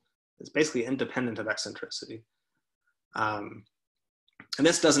field is basically independent of eccentricity. And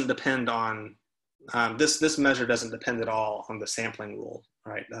this doesn't depend on, this measure doesn't depend at all on the sampling rule,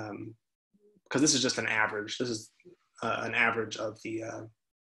 right? Because this is just an average. This is an average of the,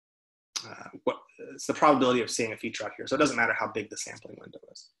 it's the probability of seeing a feature out here. So it doesn't matter how big the sampling window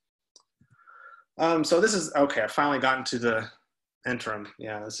is. So this is, okay, I've finally gotten to the interim.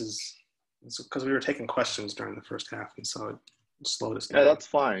 Yeah, this is because we were taking questions during the first half, and so it slowed us down. Yeah, that's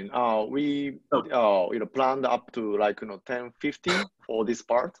fine. We planned up to 10, 15 for this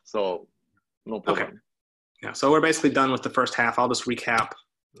part, so no problem. Okay. Yeah, so we're basically done with the first half. I'll just recap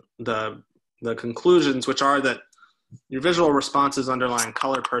the conclusions, which are that your visual responses underlying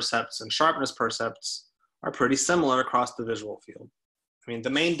color percepts and sharpness percepts are pretty similar across the visual field. I mean, the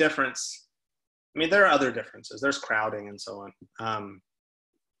main difference, there are other differences. There's crowding and so on.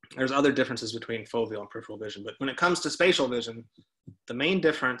 There's other differences between foveal and peripheral vision, but when it comes to spatial vision, the main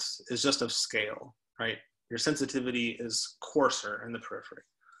difference is just of scale, right? Your sensitivity is coarser in the periphery.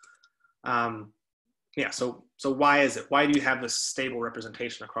 Yeah, so why is it? Why do you have this stable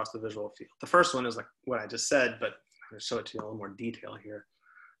representation across the visual field? The first one is like what I just said, but I'm gonna show it to you in a little more detail here.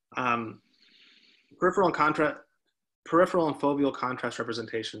 Peripheral and foveal contrast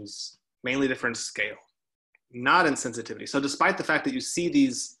representations mainly differ in scale, not in sensitivity. So despite the fact that you see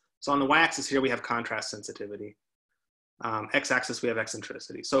these, so on the y-axis here, we have contrast sensitivity. X-axis, we have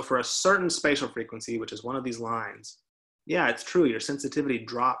eccentricity. So for a certain spatial frequency, which is one of these lines, yeah, it's true, your sensitivity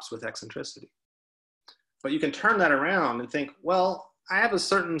drops with eccentricity. But you can turn that around and think, well, I have a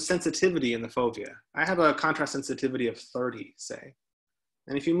certain sensitivity in the fovea. I have a contrast sensitivity of 30, say.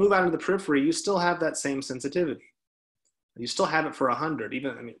 And if you move out into the periphery, you still have that same sensitivity. You still have it for 100.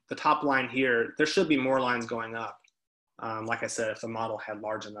 Even, the top line here, there should be more lines going up. Like I said, if the model had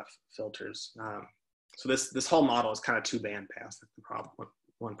large enough filters. So this whole model is kind of two bandpass. That's the problem.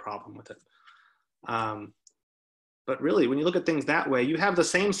 One problem with it. But really, when you look at things that way, you have the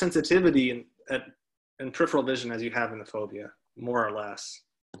same sensitivity in peripheral vision as you have in the fovea, more or less.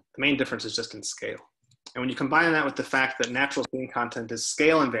 The main difference is just in scale. And when you combine that with the fact that natural scene content is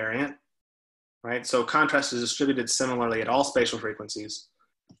scale invariant, right? So contrast is distributed similarly at all spatial frequencies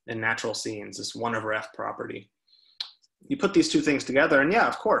in natural scenes, this 1/f property. You put these two things together, and yeah,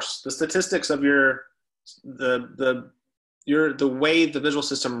 of course, the statistics of the way the visual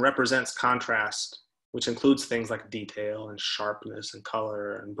system represents contrast, which includes things like detail and sharpness and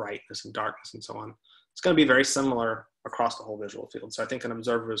color and brightness and darkness and so on, it's going to be very similar across the whole visual field. So I think an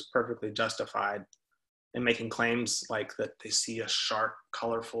observer is perfectly justified in making claims like that they see a sharp,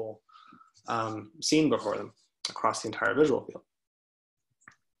 colorful scene before them across the entire visual field.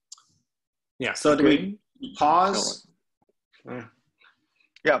 Yeah, so do we pause?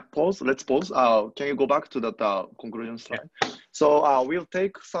 Yeah, pause. Let's pause. Can you go back to that conclusion slide? Yeah. So we'll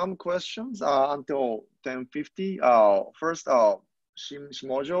take some questions until 10:50. First,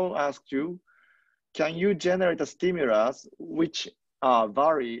 Shimojo asked you, can you generate a stimulus which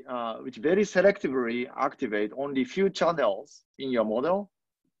very selectively activate only few channels in your model?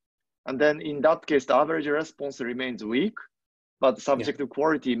 And then in that case, the average response remains weak, but the subjective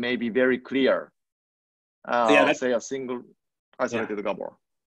quality may be very clear. Say a single isolated gabor.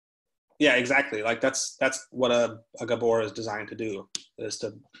 Yeah, exactly. Like that's what a gabor is designed to do. Is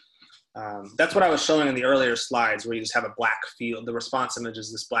to that's what I was showing in the earlier slides, where you just have a black field. The response image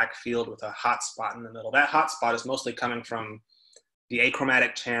is this black field with a hot spot in the middle. That hot spot is mostly coming from the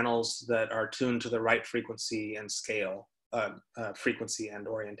achromatic channels that are tuned to the right frequency and scale, frequency and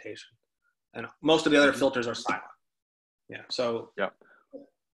orientation. And most of the other filters are silent. Yeah. So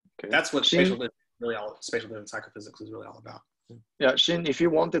that's what spatial vision psychophysics is really all about. Yeah, Shin, if you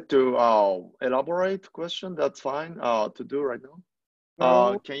wanted to elaborate question, that's fine to do right now.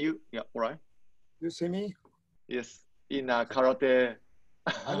 Can you, right? You see me? Yes, in karate,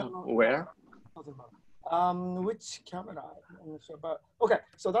 where? Which camera? I'm not sure, but okay,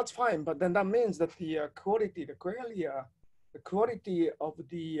 so that's fine. But then that means that the quality, the quality of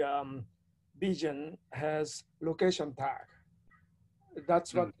the vision has location tag.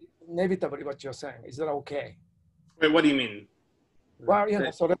 That's what inevitably what you're saying. Is that okay? Wait, what do you mean? Well,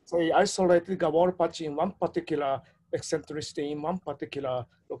 so let's say isolated gabor patch in one particular eccentricity in one particular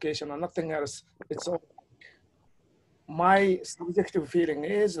location and nothing else. It's all. My subjective feeling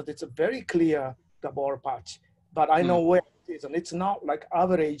is that it's a very clear gabor patch, but I know where it is, and it's not like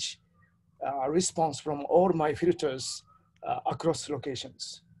average response from all my filters across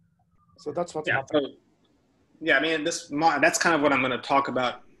locations. So that's what's happening. Yeah, I mean, that's kind of what I'm going to talk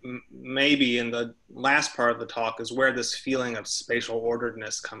about maybe in the last part of the talk, is where this feeling of spatial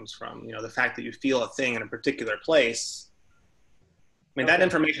orderedness comes from. You know, the fact that you feel a thing in a particular place. I mean, that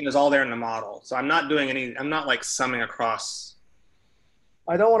information is all there in the model. So I'm not like summing across.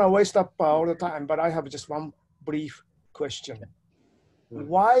 I don't want to waste up all the time, but I have just one brief question.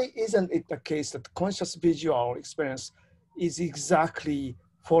 Why isn't it the case that conscious visual experience is exactly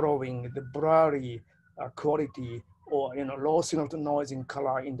following the blurry quality or low signal to noise in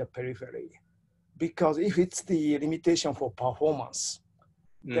color in the periphery? Because if it's the limitation for performance,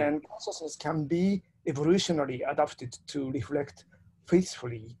 then consciousness can be evolutionarily adapted to reflect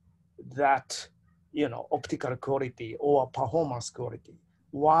faithfully that optical quality or performance quality.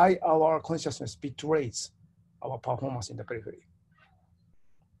 Why our consciousness betrays our performance in the periphery?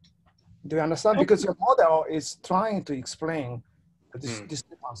 Do you understand? Because your model is trying to explain this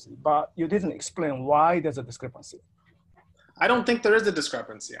discrepancy, but you didn't explain why there's a discrepancy. I don't think there is a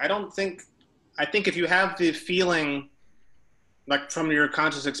discrepancy. I think if you have the feeling, like from your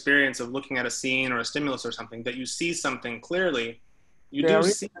conscious experience of looking at a scene or a stimulus or something, that you see something clearly, there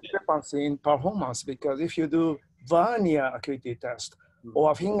is a discrepancy in performance, because if you do vernier acuity test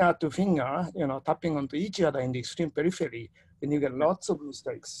or finger to finger, tapping onto each other in the extreme periphery, then you get lots of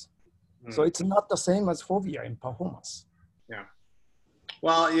mistakes. So it's not the same as fovea in performance. Yeah.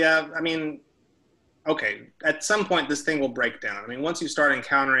 Well, yeah, I mean, okay, at some point this thing will break down. I mean, once you start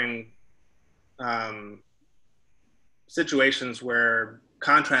encountering situations where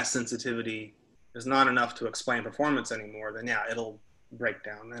contrast sensitivity is not enough to explain performance anymore, then yeah, it'll break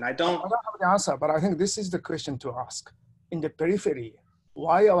down. And I don't have the answer, but I think this is the question to ask. In the periphery,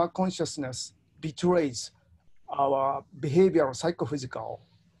 why our consciousness betrays our behavioral psychophysical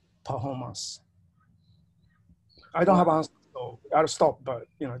performance? I don't have an answer, so I'll stop, but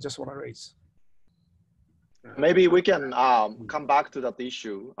just want to raise. Maybe we can come back to that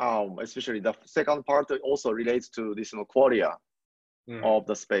issue, especially the second part also relates to this qualia of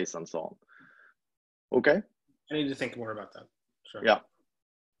the space and so on. Okay. I need to think more about that. Sure. Yeah.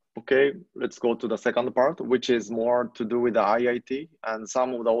 Okay, let's go to the second part, which is more to do with the IIT, and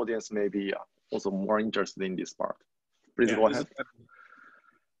some of the audience may be also more interested in this part. Please go ahead.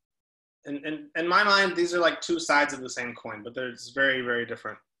 In my mind, these are like two sides of the same coin, but there's very, very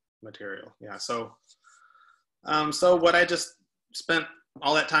different material. Yeah, so what I just spent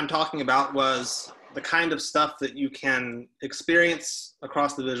all that time talking about was the kind of stuff that you can experience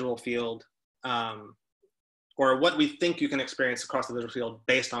across the visual field, or what we think you can experience across the visual field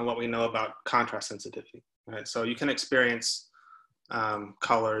based on what we know about contrast sensitivity, right? So you can experience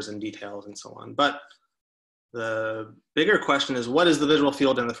colors and details and so on. But the bigger question is, what is the visual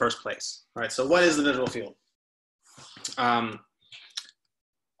field in the first place, right? So what is the visual field? I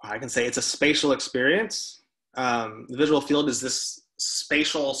can say it's a spatial experience. The visual field is this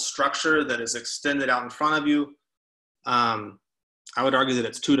spatial structure that is extended out in front of you. I would argue that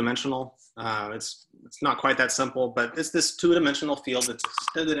it's two-dimensional. It's not quite that simple, but it's this two-dimensional field that's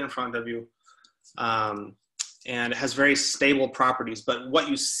extended in front of you, and it has very stable properties. But what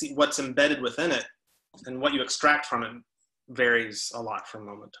you see, what's embedded within it, and what you extract from it varies a lot from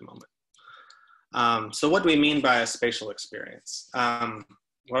moment to moment. So what do we mean by a spatial experience? What I'm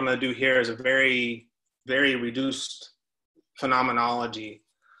going to do here is a very, very reduced phenomenology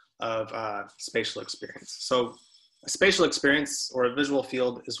of spatial experience. So a spatial experience or a visual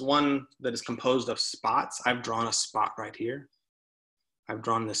field is one that is composed of spots. I've drawn a spot right here. I've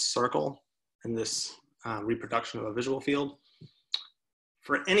drawn this circle and this reproduction of a visual field.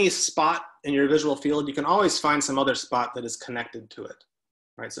 For any spot in your visual field, you can always find some other spot that is connected to it,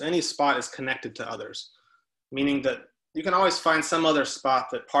 right? So any spot is connected to others, meaning that you can always find some other spot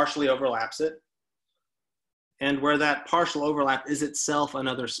that partially overlaps it, and where that partial overlap is itself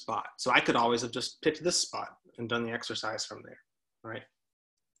another spot. So I could always have just picked this spot and done the exercise from there, right?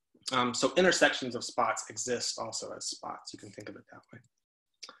 So intersections of spots exist also as spots. You can think of it that way.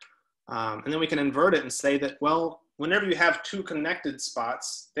 And then we can invert it and say that, well, whenever you have two connected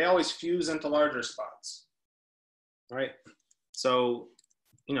spots, they always fuse into larger spots, right? So,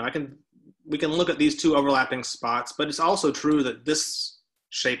 you know, we can look at these two overlapping spots, but it's also true that this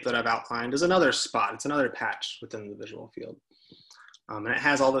shape that I've outlined is another spot. It's another patch within the visual field. And it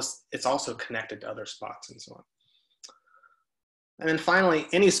has all this, it's also connected to other spots and so on. And then finally,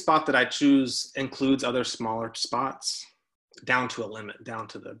 any spot that I choose includes other smaller spots down to a limit, down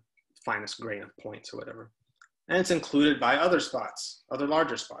to the finest grain of points or whatever. And it's included by other spots, other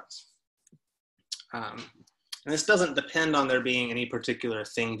larger spots. And this doesn't depend on there being any particular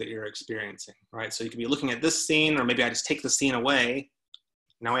thing that you're experiencing, right? So you could be looking at this scene, or maybe I just take the scene away.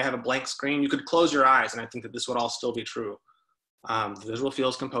 Now I have a blank screen. You could close your eyes, and I think that this would all still be true. The visual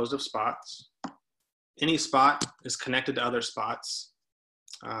field is composed of spots. Any spot is connected to other spots.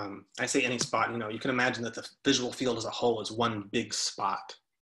 I say any spot, you know, you can imagine that the visual field as a whole is one big spot.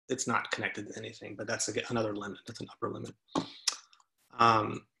 It's not connected to anything, but that's another limit. That's an upper limit.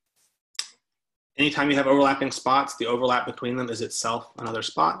 Anytime you have overlapping spots, the overlap between them is itself another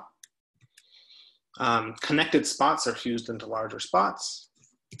spot. Connected spots are fused into larger spots.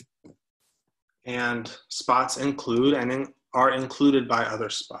 And spots include and are included by other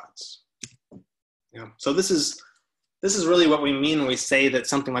spots. Yeah. So this is really what we mean when we say that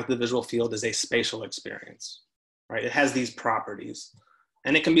something like the visual field is a spatial experience, right? It has these properties.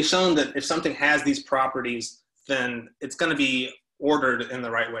 And it can be shown that if something has these properties, then it's going to be ordered in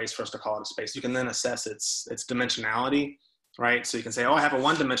the right ways for us to call it a space. You can then assess its dimensionality, right? So you can say, oh, I have a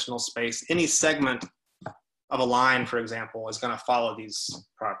one-dimensional space. Any segment of a line, for example, is going to follow these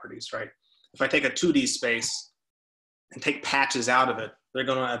properties, right? If I take a 2D space and take patches out of it, they're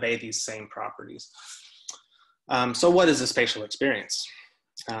going to obey these same properties. So what is a spatial experience?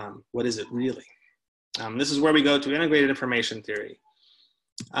 What is it really? This is where we go to integrated information theory.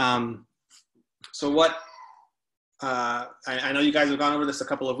 So what, I know you guys have gone over this a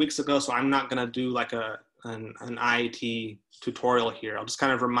couple of weeks ago, so I'm not going to do like an IIT tutorial here. I'll just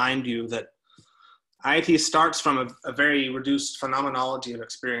kind of remind you that IIT starts from a very reduced phenomenology of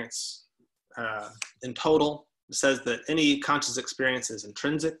experience. In total, it says that any conscious experience is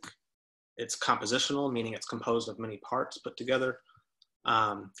intrinsic. It's compositional, meaning it's composed of many parts put together.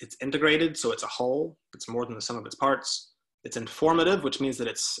 It's integrated, so it's a whole. It's more than the sum of its parts. It's informative, which means that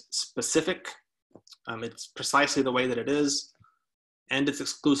it's specific. It's precisely the way that it is. And it's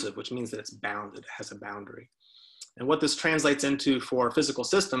exclusive, which means that it's bounded. It has a boundary. And what this translates into for physical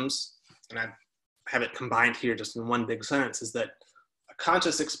systems, and I have it combined here just in one big sentence, is that a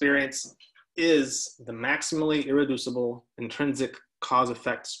conscious experience is the maximally irreducible intrinsic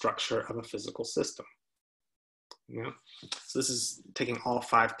cause-effect structure of a physical system. You know? So this is taking all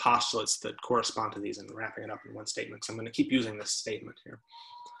 5 postulates that correspond to these and wrapping it up in one statement. So I'm going to keep using this statement here.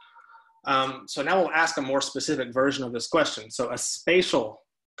 So now we'll ask a more specific version of this question. So a spatial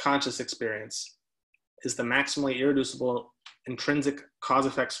conscious experience is the maximally irreducible intrinsic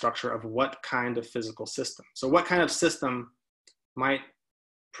cause-effect structure of what kind of physical system? So what kind of system might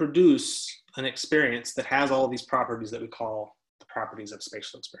produce an experience that has all these properties that we call the properties of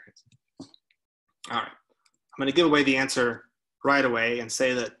spatial experience? All right, I'm going to give away the answer right away and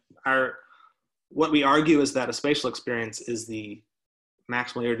say that what we argue is that a spatial experience is the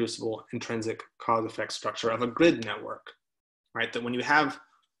maximally irreducible intrinsic cause-effect structure of a grid network, right? That when you have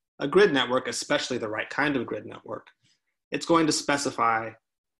a grid network, especially the right kind of grid network, it's going to specify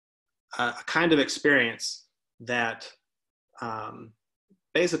a kind of experience that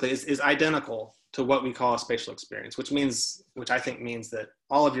basically is identical to what we call a spatial experience, which I think means that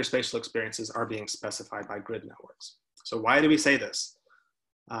all of your spatial experiences are being specified by grid networks. So why do we say this?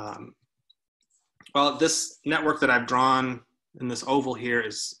 Well, this network that I've drawn in this oval here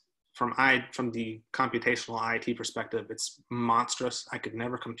is from the computational IIT perspective, it's monstrous. I could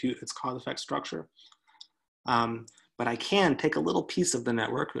never compute its cause-effect structure. But I can take a little piece of the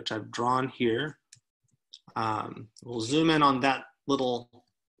network, which I've drawn here. We'll zoom in on that little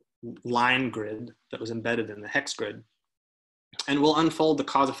line grid that was embedded in the hex grid, and we'll unfold the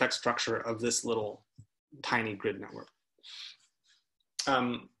cause-effect structure of this little tiny grid network.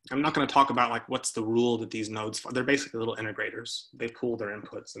 I'm not going to talk about like what's the rule that these nodes, they're basically little integrators. They pool their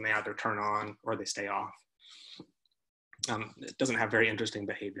inputs and they either turn on or they stay off. It doesn't have very interesting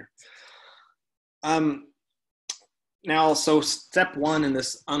behavior. Now, so step 1 in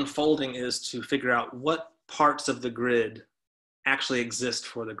this unfolding is to figure out what parts of the grid actually exist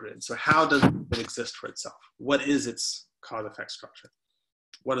for the grid. So how does it exist for itself? What is its cause-effect structure?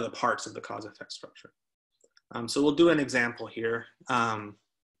 What are the parts of the cause-effect structure? So we'll do an example here.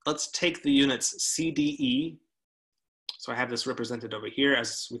 Let's take the units CDE. So I have this represented over here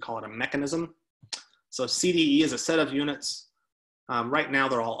as we call it a mechanism. So CDE is a set of units. Right now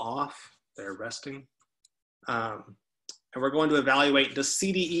they're all off, they're resting. And we're going to evaluate, does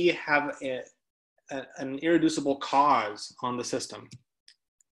CDE have an irreducible cause on the system?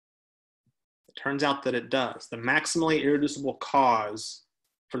 It turns out that it does. The maximally irreducible cause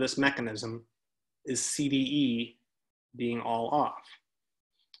for this mechanism is CDE being all off.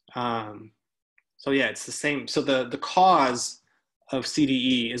 So yeah, it's the same. So the cause of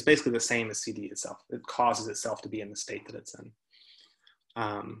CDE is basically the same as CDE itself. It causes itself to be in the state that it's in.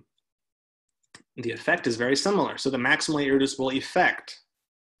 The effect is very similar. So the maximally irreducible effect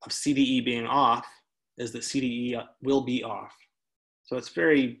of CDE being off is that CDE will be off. So it's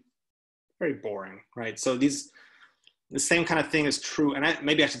very, very boring, right? So the same kind of thing is true. And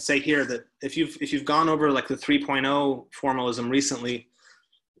maybe I should say here that if you've gone over like the 3.0 formalism recently,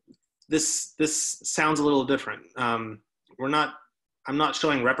 this sounds a little different. I'm not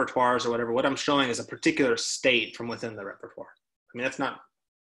showing repertoires or whatever. What I'm showing is a particular state from within the repertoire. I mean, that's not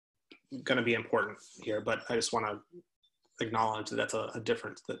going to be important here, but I just want to acknowledge that that's a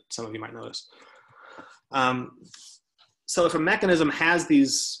difference that some of you might notice. So if a mechanism has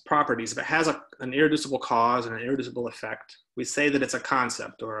these properties, if it has an irreducible cause and an irreducible effect, we say that it's a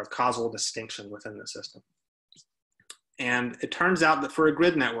concept or a causal distinction within the system. And it turns out that for a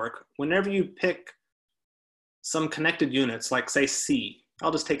grid network, whenever you pick some connected units, like say C, I'll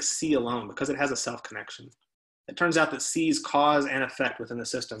just take C alone because it has a self-connection. It turns out that C's cause and effect within the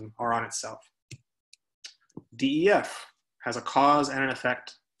system are on itself. DEF has a cause and an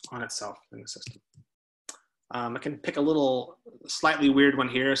effect on itself in the system. I can pick a little slightly weird one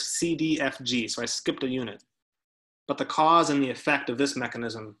here, CDFG, so I skipped a unit. But the cause and the effect of this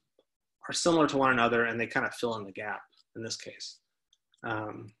mechanism are similar to one another and they kind of fill in the gap in this case.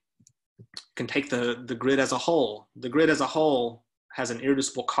 You can take the grid as a whole. The grid as a whole has an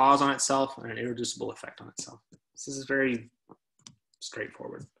irreducible cause on itself and an irreducible effect on itself. This is very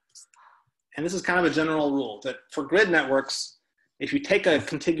straightforward. And this is kind of a general rule that for grid networks, if you take a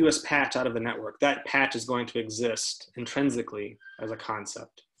contiguous patch out of the network, that patch is going to exist intrinsically as a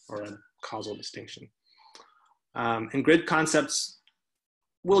concept or a causal distinction. And grid concepts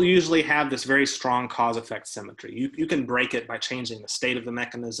will usually have this very strong cause-effect symmetry. You can break it by changing the state of the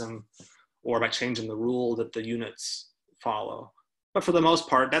mechanism or by changing the rule that the units follow. But for the most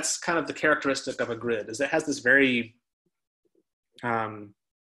part, that's kind of the characteristic of a grid, is it has this very kind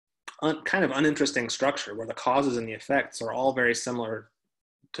of uninteresting structure where the causes and the effects are all very similar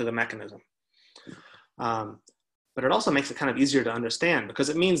to the mechanism. But it also makes it kind of easier to understand because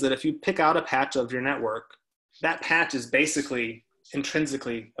it means that if you pick out a patch of your network, that patch is basically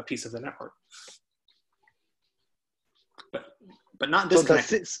intrinsically a piece of the network. but not So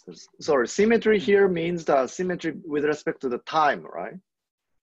disconnected. symmetry here means the symmetry with respect to the time, right?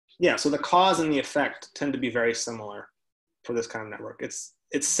 Yeah, so the cause and the effect tend to be very similar for this kind of network. It's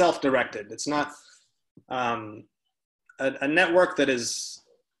self-directed. It's not a network that is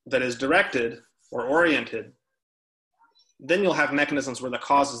directed or oriented. Then you'll have mechanisms where the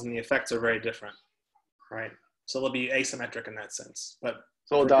causes and the effects are very different, right? So they'll be asymmetric in that sense. But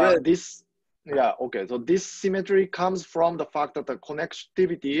so grid, so this symmetry comes from the fact that the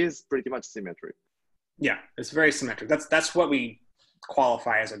connectivity is pretty much symmetric. Yeah, it's very symmetric. That's what we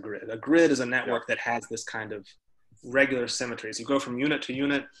qualify as a grid. A grid is a network that has this kind of regular symmetry. So you go from unit to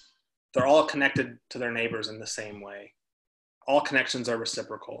unit, they're all connected to their neighbors in the same way. All connections are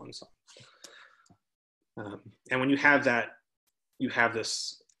reciprocal and so on. And when you have that, you have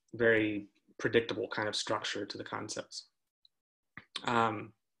this very predictable kind of structure to the concepts.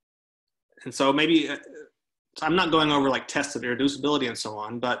 And so maybe, I'm not going over like tests of irreducibility and so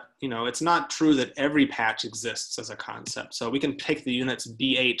on, but it's not true that every patch exists as a concept. So we can take the units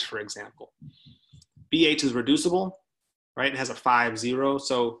BH, for example. BH is reducible, right? It has a 5, 0.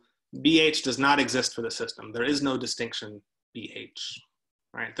 So BH does not exist for the system. There is no distinction BH,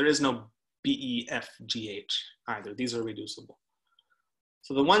 right? There is no BEFGH either. These are reducible.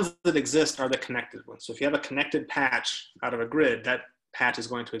 So the ones that exist are the connected ones. So if you have a connected patch out of a grid, that patch is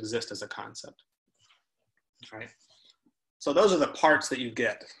going to exist as a concept, right? So those are the parts that you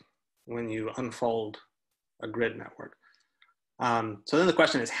get when you unfold a grid network. So then the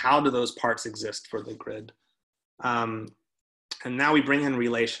question is, how do those parts exist for the grid? And now we bring in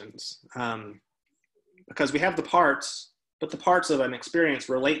relations. Because we have the parts, but the parts of an experience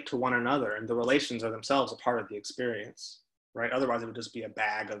relate to one another, and the relations are themselves a part of the experience, right? Otherwise, it would just be a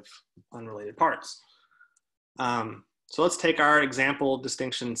bag of unrelated parts. So let's take our example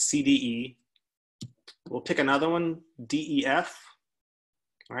distinction CDE. We'll pick another one, DEF,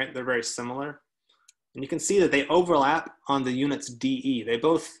 all right? They're very similar. And you can see that they overlap on the units DE. They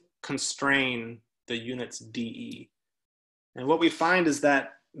both constrain the units DE. And what we find is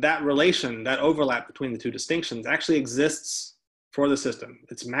that that relation, that overlap between the two distinctions actually exists for the system.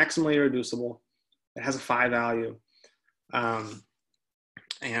 It's maximally irreducible. It has a phi value.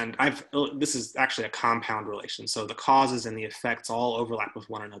 And this is actually a compound relation. So the causes and the effects all overlap with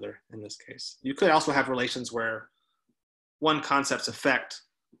one another in this case. You could also have relations where one concept's effect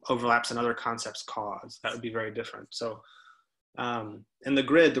overlaps another concept's cause. That would be very different. So in the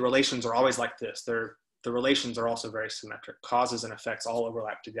grid, the relations are always like this. The relations are also very symmetric. Causes and effects all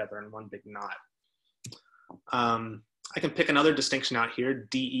overlap together in one big knot. I can pick another distinction out here,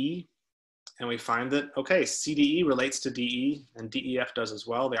 DE. And we find that, okay, CDE relates to DE, and DEF does as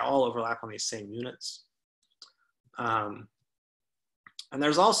well. They all overlap on these same units. And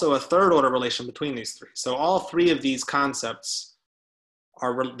there's also a third order relation between these three. So all three of these concepts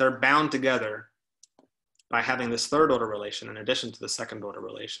they're bound together by having this third order relation in addition to the second order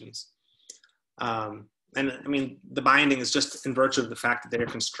relations. And I mean, the binding is just in virtue of the fact that they're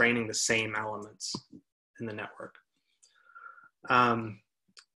constraining the same elements in the network.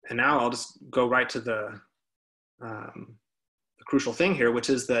 And now I'll just go right to the crucial thing here, which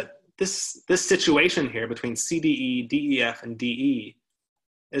is that this situation here between CDE, DEF, and DE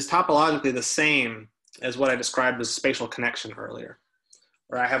is topologically the same as what I described as spatial connection earlier,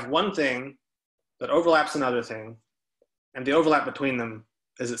 where I have one thing that overlaps another thing, and the overlap between them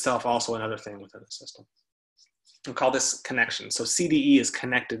is itself also another thing within the system. We'll call this connection. So CDE is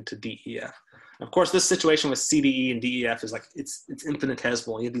connected to DEF. Of course, this situation with CDE and DEF is like, it's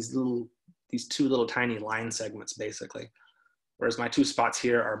infinitesimal. You have these two little tiny line segments, basically. Whereas my two spots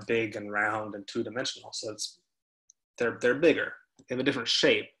here are big and round and two-dimensional. So they're bigger. They have a different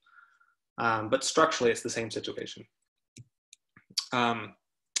shape. But structurally, it's the same situation. And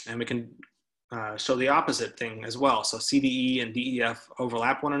we can show the opposite thing as well. So CDE and DEF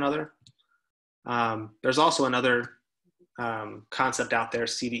overlap one another. There's also another concept out there,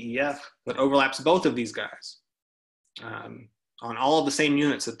 CDEF, that overlaps both of these guys on all of the same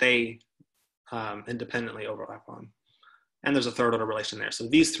units that they independently overlap on. And there's a third order relation there. So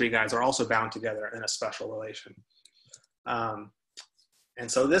these three guys are also bound together in a special relation. And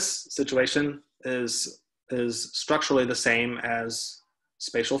so this situation is structurally the same as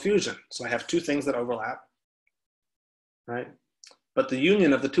spatial fusion. So I have two things that overlap, right? But the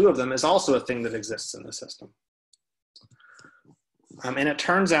union of the two of them is also a thing that exists in the system. And it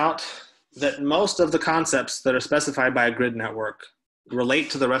turns out that most of the concepts that are specified by a grid network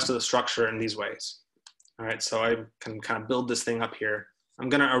relate to the rest of the structure in these ways. All right, so I can kind of build this thing up here. I'm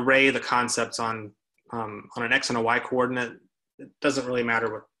going to array the concepts on an X and a Y coordinate. It doesn't really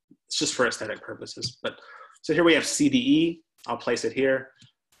matter it's just for aesthetic purposes. But So here we have CDE. I'll place it here.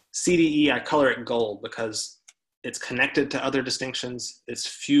 CDE, I color it gold because it's connected to other distinctions. It's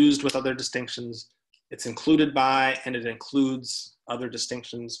fused with other distinctions. It's included by, and it includes other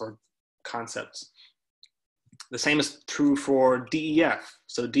distinctions or concepts. The same is true for DEF.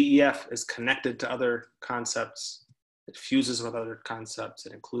 So DEF is connected to other concepts. It fuses with other concepts.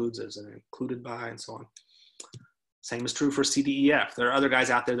 It includes as and included by, and so on. Same is true for CDEF. There are other guys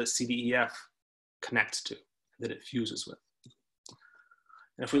out there that CDEF connects to, that it fuses with.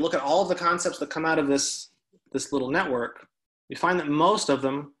 And if we look at all of the concepts that come out of this little network, we find that most of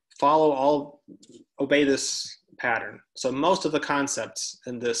them obey this pattern. So most of the concepts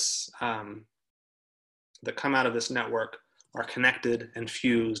in this, that come out of this network are connected and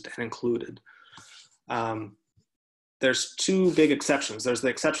fused and included. There's two big exceptions. There's the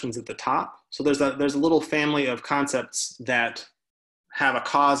exceptions at the top. So there's a little family of concepts that have a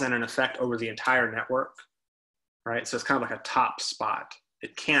cause and an effect over the entire network, right? So it's kind of like a top spot.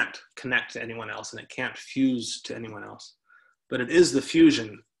 It can't connect to anyone else and it can't fuse to anyone else, but it is the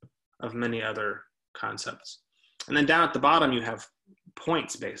fusion of many other concepts. And then down at the bottom, you have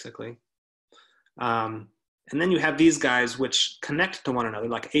points basically. And then you have these guys which connect to one another,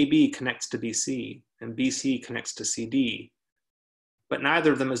 like AB connects to BC and BC connects to CD, but none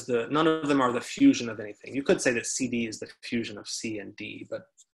of them are the fusion of anything. You could say that CD is the fusion of C and D, but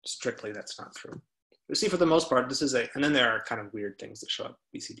strictly that's not true. You see, for the most part, this is and then there are kind of weird things that show up,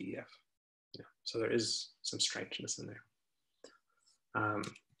 B, C, D, E, F. Yeah, so there is some strangeness in there.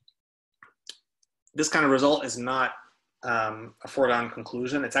 This kind of result is not a foregone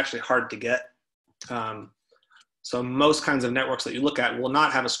conclusion. It's actually hard to get. So most kinds of networks that you look at will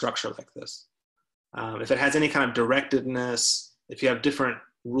not have a structure like this. If it has any kind of directedness, if you have different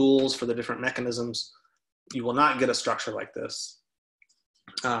rules for the different mechanisms, you will not get a structure like this.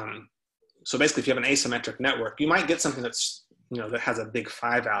 So basically, if you have an asymmetric network, you might get something that's, that has a big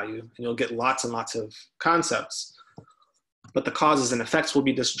phi value, and you'll get lots and lots of concepts, but the causes and effects will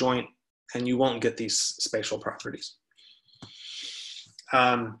be disjoint, and you won't get these spatial properties.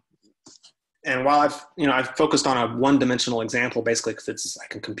 And while I've focused on a one-dimensional example, basically because I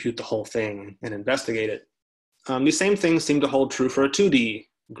can compute the whole thing and investigate it, these same things seem to hold true for a 2D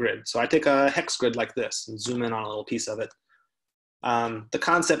grid. So I take a hex grid like this and zoom in on a little piece of it. The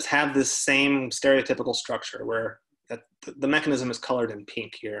concepts have this same stereotypical structure where the mechanism is colored in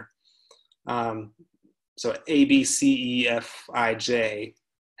pink here. So A, B, C, E, F, I, J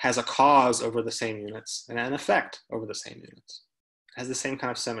has a cause over the same units and an effect over the same units. It has the same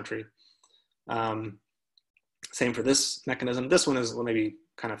kind of symmetry. Same for this mechanism. This one is maybe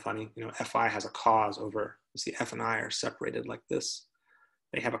kind of funny. Fi has a cause over, you see F and I are separated like this.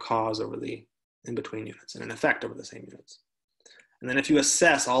 They have a cause over the in-between units and an effect over the same units. And then if you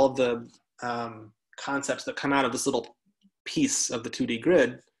assess all of the concepts that come out of this little piece of the 2D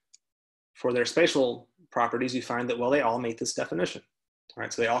grid for their spatial properties, you find that, well, they all meet this definition. All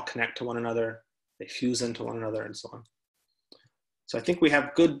right, so they all connect to one another, they fuse into one another, and so on. So I think we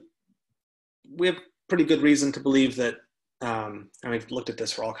have pretty good reason to believe that, and we've looked at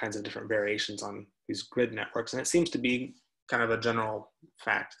this for all kinds of different variations on these grid networks, and it seems to be kind of a general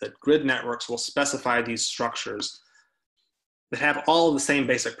fact that grid networks will specify these structures that have all of the same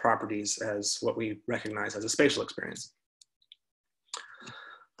basic properties as what we recognize as a spatial experience.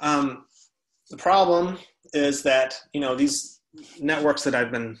 The problem is that, these networks that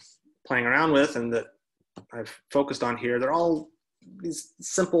I've been playing around with and that I've focused on here, they're all these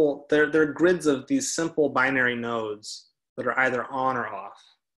simple, they're grids of these simple binary nodes that are either on or off.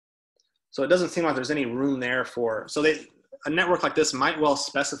 So it doesn't seem like there's any room there for, a network like this might well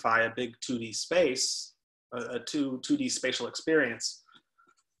specify a big 2D space, a 2D spatial experience,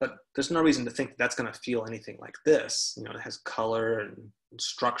 but there's no reason to think that that's going to feel anything like this. It has color and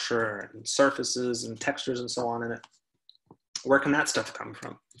structure and surfaces and textures and so on in it. Where can that stuff come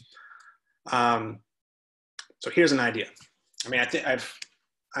from? So here's an idea. I think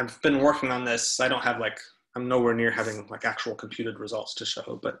I've been working on this. I'm nowhere near having actual computed results to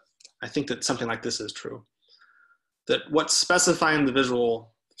show, but I think that something like this is true. That what's specifying the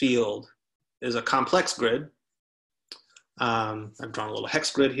visual field is a complex grid. I've drawn a little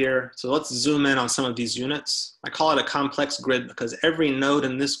hex grid here. So let's zoom in on some of these units. I call it a complex grid because every node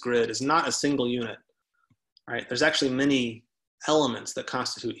in this grid is not a single unit, right? There's actually many elements that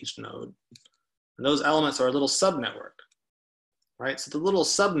constitute each node. And those elements are a little subnetwork, right? So the little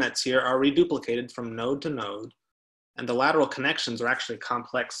subnets here are reduplicated from node to node, and the lateral connections are actually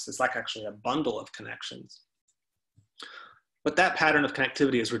complex. It's like actually a bundle of connections. But that pattern of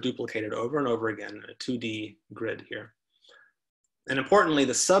connectivity is reduplicated over and over again in a 2D grid here. And importantly,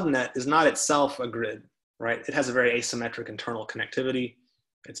 the subnet is not itself a grid, right? It has a very asymmetric internal connectivity.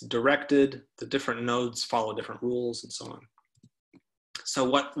 It's directed, the different nodes follow different rules and so on. So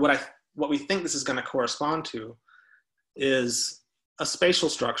what we think this is going to correspond to is a spatial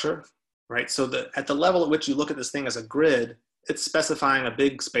structure, right? So that at the level at which you look at this thing as a grid, it's specifying a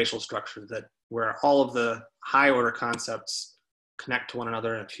big spatial structure where all of the high order concepts connect to one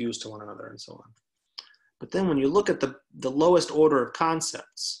another and fuse to one another and so on. But then when you look at the lowest order of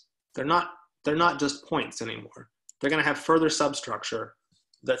concepts, they're not just points anymore. They're going to have further substructure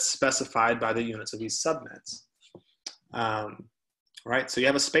that's specified by the units of these subnets. Right? So you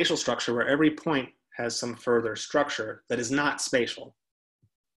have a spatial structure where every point has some further structure that is not spatial.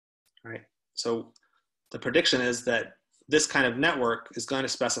 Right? So the prediction is that this kind of network is going to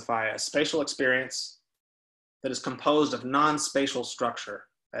specify a spatial experience that is composed of non-spatial structure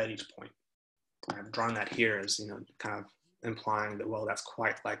at each point. I've drawn that here as, kind of implying that, well, that's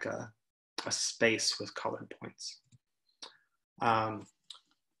quite like a space with colored points.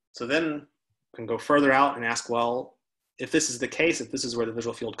 So then we can go further out and ask, well, if this is the case, if this is where the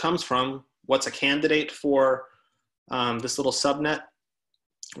visual field comes from, what's a candidate for this little subnet?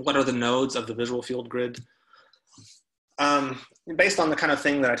 What are the nodes of the visual field grid? Based on the kind of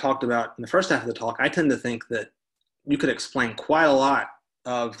thing that I talked about in the first half of the talk, I tend to think that you could explain quite a lot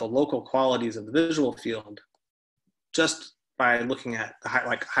of the local qualities of the visual field just by looking at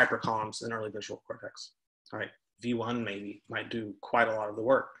like hypercolumns in early visual cortex. All right, V1 maybe might do quite a lot of the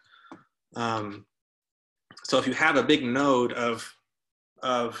work. So if you have a big node of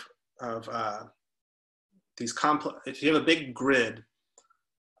these complex, if you have a big grid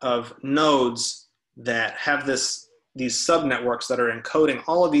of nodes that have these subnetworks that are encoding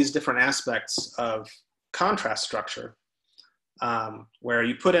all of these different aspects of contrast structure, where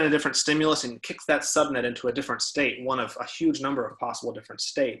you put in a different stimulus and kick that subnet into a different state, one of a huge number of possible different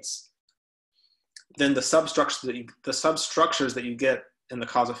states, then the substructures that you get in the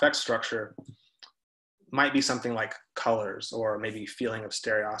cause-effect structure might be something like colors, or maybe feeling of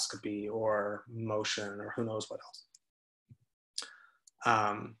stereoscopy, or motion, or who knows what else.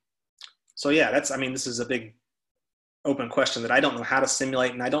 So yeah, this is a big open question that I don't know how to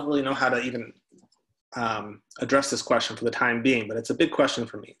simulate, and I don't really know how to even address this question for the time being, but it's a big question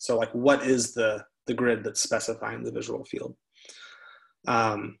for me. So like, what is the grid that's specifying the visual field?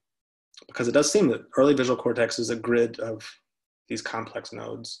 Because it does seem that early visual cortex is a grid of these complex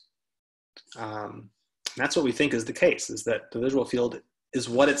nodes. That's what we think is the case, is that the visual field is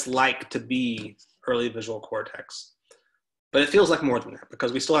what it's like to be early visual cortex. But it feels like more than that,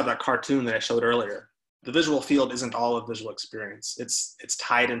 because we still have that cartoon that I showed earlier. The visual field isn't all of visual experience. It's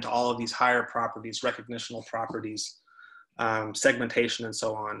tied into all of these higher properties, recognitional properties, segmentation, and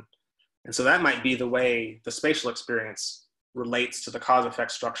so on. And so that might be the way the spatial experience relates to the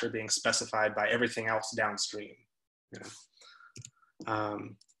cause-effect structure being specified by everything else downstream.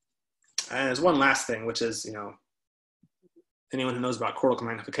 And there's one last thing, which is, anyone who knows about cortical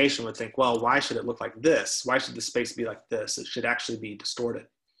magnification would think, well, why should it look like this? Why should the space be like this? It should actually be distorted.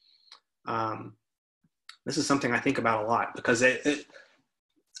 This is something I think about a lot, because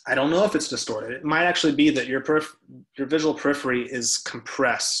I don't know if it's distorted. It might actually be that your visual periphery is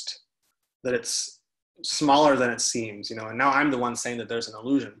compressed, that it's smaller than it seems, and now I'm the one saying that there's an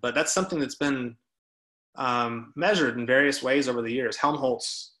illusion, but that's something that's been measured in various ways over the years.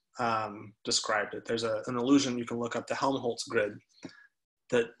 Helmholtz described it. There's an illusion, you can look up the Helmholtz grid,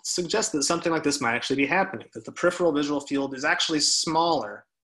 that suggests that something like this might actually be happening, that the peripheral visual field is actually smaller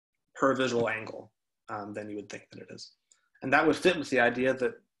per visual angle than you would think that it is. And that would fit with the idea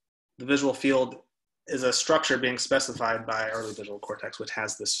that the visual field is a structure being specified by early visual cortex, which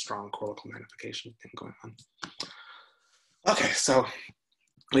has this strong cortical magnification thing going on. Okay, so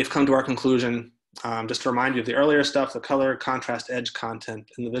we've come to our conclusion. Just to remind you of the earlier stuff, the color, contrast, edge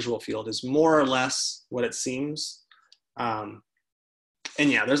content in the visual field is more or less what it seems. And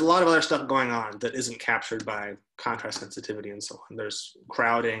yeah, there's a lot of other stuff going on that isn't captured by contrast sensitivity and so on. There's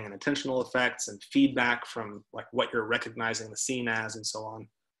crowding and attentional effects and feedback from like what you're recognizing the scene as and so on.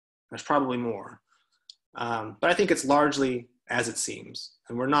 There's probably more. But I think it's largely as it seems.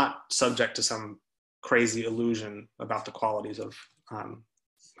 And we're not subject to some crazy illusion about the qualities of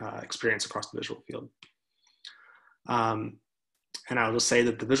experience across the visual field. And I'll just say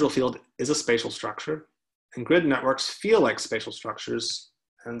that the visual field is a spatial structure, and grid networks feel like spatial structures,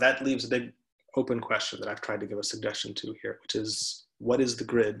 and that leaves a big open question that I've tried to give a suggestion to here, which is, what is the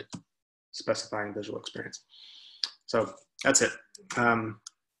grid specifying visual experience? So that's it. Now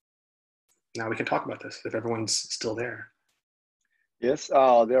we can talk about this if everyone's still there. Yes,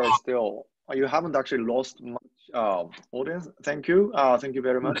 there are still, you haven't actually lost much audience. Thank you. Thank you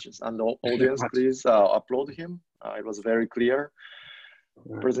very much. And the audience, please applaud him. It was a very clear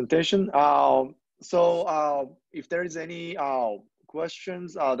presentation. If there is any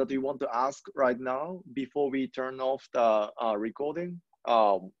questions that you want to ask right now before we turn off the recording,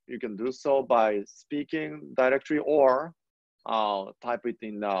 you can do so by speaking directly or type it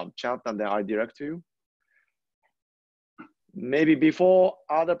in the chat and then I direct you. Maybe before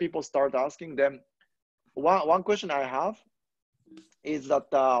other people start asking them, one question I have is that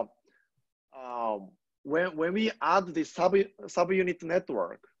when we add the subunit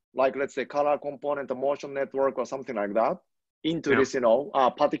network, like let's say color component, motion network, or something like that, into this,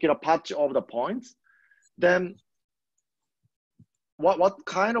 particular patch of the points, then what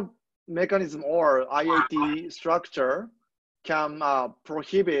kind of mechanism or IAT structure can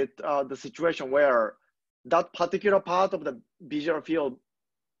prohibit the situation where that particular part of the visual field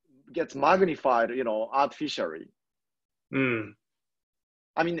gets magnified, artificially?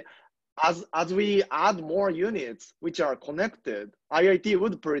 I mean, as we add more units which are connected, IIT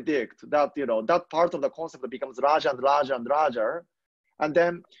would predict that that part of the concept becomes larger and larger and larger, and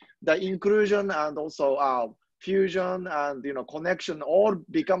then the inclusion and also fusion and connection all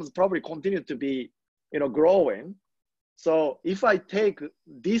becomes probably continue to be growing. So if I take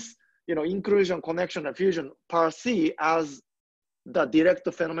this inclusion, connection, and fusion per se as the direct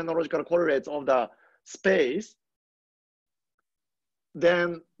phenomenological correlates of the space,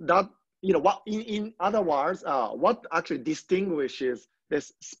 then that what in other words, what actually distinguishes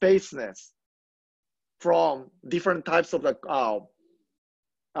this spaceness from different types of the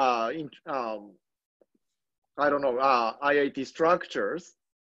IIT structures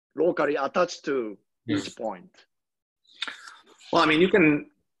locally attached to each point? Well, I mean, you can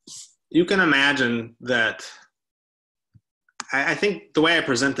imagine that. I think the way I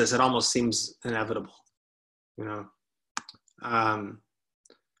present this, it almost seems inevitable,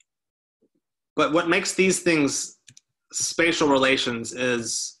 but what makes these things spatial relations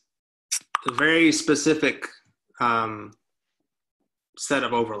is a very specific set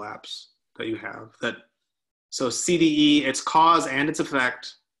of overlaps that you have. So CDE, its cause and its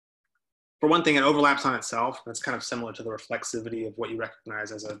effect. For one thing, it overlaps on itself. That's kind of similar to the reflexivity of what you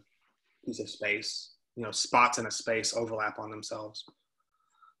recognize as a piece of space. Spots in a space overlap on themselves,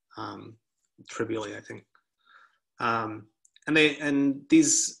 trivially, I think. And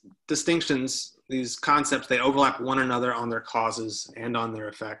these distinctions, these concepts, they overlap one another on their causes and on their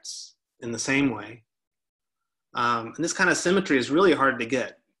effects in the same way. And this kind of symmetry is really hard to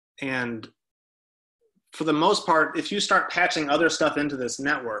get. And for the most part, if you start patching other stuff into this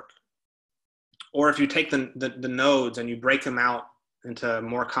network, or if you take the nodes and you break them out into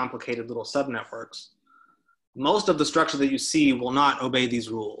more complicated little subnetworks, most of the structure that you see will not obey these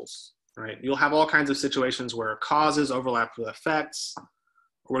rules, right? You'll have all kinds of situations where causes overlap with effects,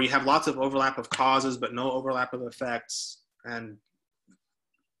 or where you have lots of overlap of causes but no overlap of effects, and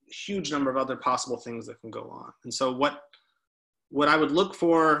a huge number of other possible things that can go on. And so what I would look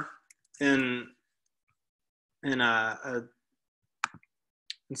for in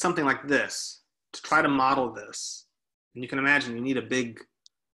something like this, to try to model this, and you can imagine you need a big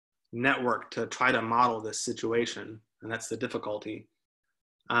network to try to model this situation, and that's the difficulty,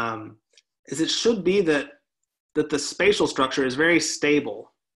 is it should be that the spatial structure is very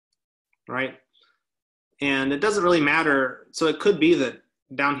stable, right? And it doesn't really matter. So it could be that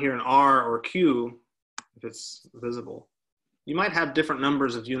down here in R or Q, if it's visible, you might have different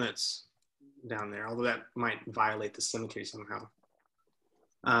numbers of units down there, although that might violate the symmetry somehow.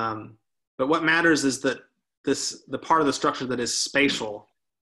 But what matters is that the part of the structure that is spatial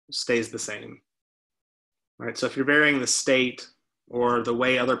stays the same, right? So if you're varying the state or the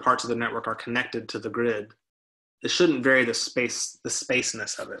way other parts of the network are connected to the grid, it shouldn't vary the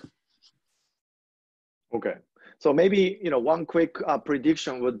spaceness of it. Okay, so maybe one quick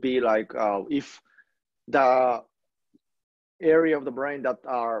prediction would be like if the area of the brain that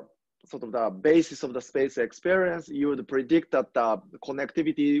are sort of the basis of the space experience, you would predict that the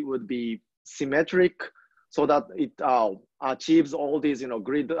connectivity would be symmetric, so that it achieves all these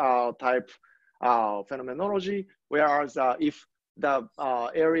grid type phenomenology. Whereas if the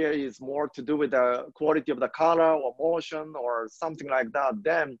area is more to do with the quality of the color or motion or something like that,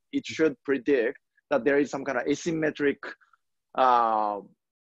 then it should predict that there is some kind of asymmetric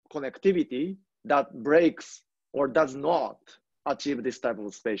connectivity that breaks or does not achieve this type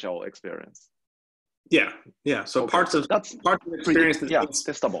of spatial experience. Yeah. So okay. parts of the experience that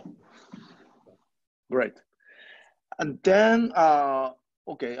testable. Great. And then,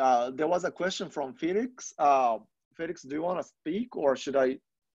 there was a question from Felix. Felix, do you want to speak, or should I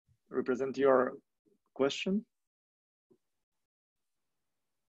represent your question?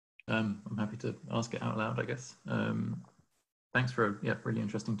 I'm happy to ask it out loud, I guess. Thanks for a really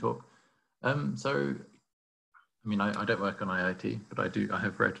interesting talk. So, I mean, I don't work on IIT, but I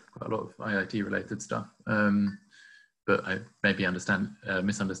have read quite a lot of IIT related stuff. But I may be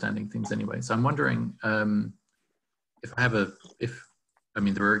misunderstanding things anyway. So I'm wondering if I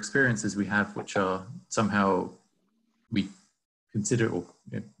mean, there are experiences we have which are somehow we consider, or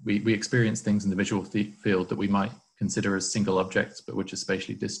we experience things in the visual field that we might consider as single objects, but which are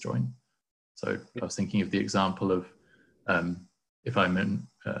spatially disjoint. So I was thinking of the example of if I'm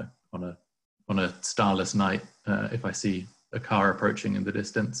on a starless night, if I see a car approaching in the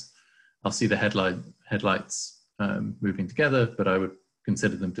distance, I'll see the headlights moving together, but I would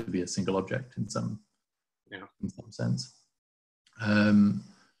consider them to be a single object in some sense.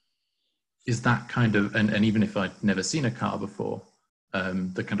 Is that kind of, and even if I'd never seen a car before,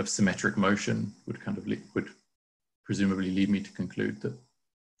 the kind of symmetric motion would presumably lead me to conclude that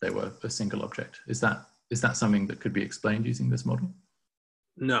they were a single object. Is that something that could be explained using this model?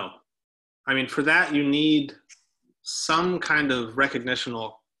 No. I mean, for that, you need some kind of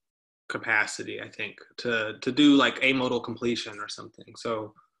recognitional capacity, I think, to do like amodal completion or something.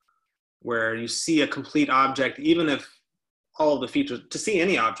 So where you see a complete object, even if all of the features, to see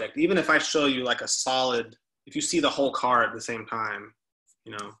any object, even if I show you like a solid, if you see the whole car at the same time,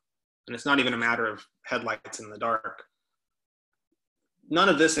 and it's not even a matter of headlights in the dark, none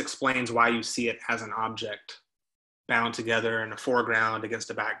of this explains why you see it as an object bound together in a foreground against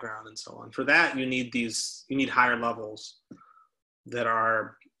a background and so on. For that, you need higher levels that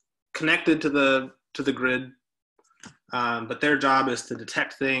are connected to the grid, but their job is to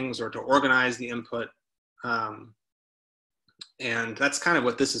detect things or to organize the input. And that's kind of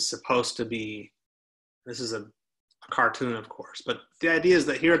what this is supposed to be. This is a cartoon, of course, but the idea is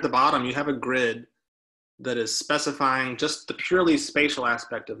that here at the bottom, you have a grid that is specifying just the purely spatial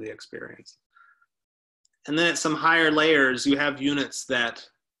aspect of the experience. And then at some higher layers, you have units that,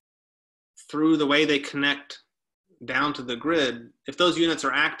 through the way they connect down to the grid, if those units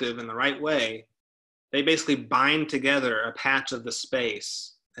are active in the right way, they basically bind together a patch of the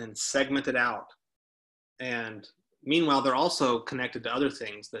space and segment it out. And meanwhile, they're also connected to other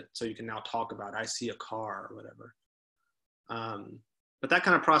things so you can now talk about, I see a car or whatever. But that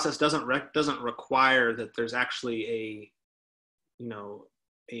kind of process doesn't require that there's actually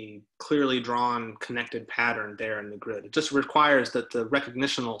a clearly drawn connected pattern there in the grid. It just requires that the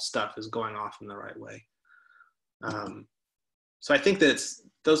recognitional stuff is going off in the right way. So I think that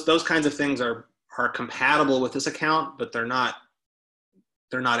those kinds of things are compatible with this account, but they're not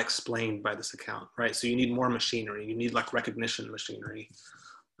explained by this account, right? So you need more machinery. You need like recognition machinery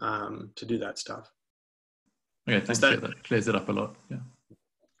to do that stuff. Okay, thanks. That clears it up a lot. Yeah.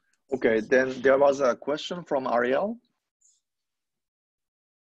 Okay, then there was a question from Ariel.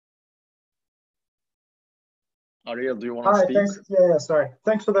 Ariel, do you want to speak? Thanks. Yeah, sorry.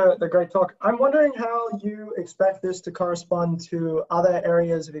 Thanks for the great talk. I'm wondering how you expect this to correspond to other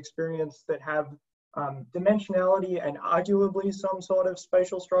areas of experience that have dimensionality and arguably some sort of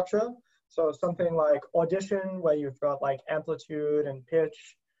spatial structure. So something like audition, where you've got like amplitude and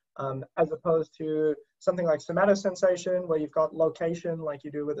pitch, as opposed to something like somatosensation, where you've got location, like you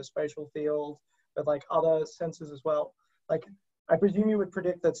do with a spatial field, but like other senses as well. Like, I presume you would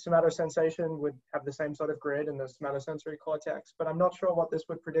predict that somatosensation would have the same sort of grid in the somatosensory cortex, but I'm not sure what this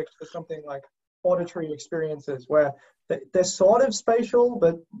would predict for something like auditory experiences, where they're sort of spatial,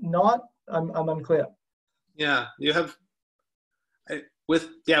 but not. I'm unclear. Yeah, you have with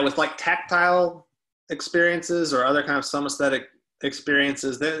like tactile experiences or other kind of somaesthetic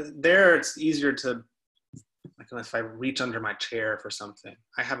experiences. There it's easier to, like, if I reach under my chair for something,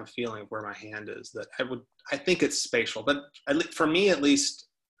 I have a feeling of where my hand is. That I think it's spatial, but for me at least,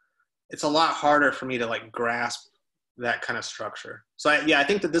 it's a lot harder for me to like grasp that kind of structure. So I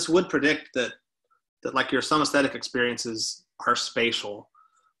think that this would predict that like your somaesthetic experiences are spatial,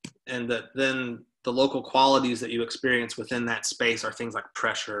 and that then the local qualities that you experience within that space are things like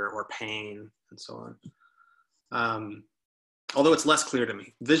pressure or pain and so on. Although it's less clear to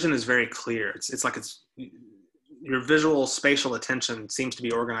me. Vision is very clear. It's like your visual spatial attention seems to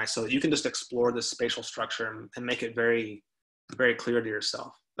be organized so that you can just explore this spatial structure and make it very, very clear to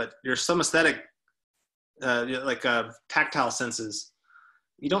yourself. But your somaesthetic, tactile senses,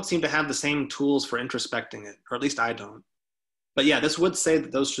 you don't seem to have the same tools for introspecting it, or at least I don't. But yeah, this would say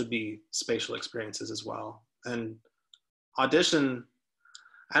that those should be spatial experiences as well. And audition,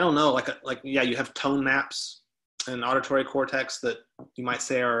 I don't know, you have tone maps and auditory cortex that you might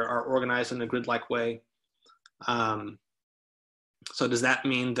say are organized in a grid-like way. So does that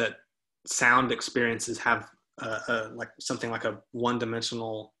mean that sound experiences have like something like a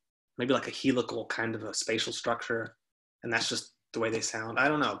one-dimensional maybe like a helical kind of a spatial structure, and that's just the way they sound. I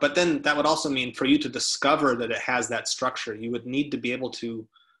don't know. But then that would also mean for you to discover that it has that structure, you would need to be able to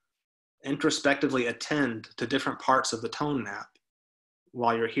introspectively attend to different parts of the tone map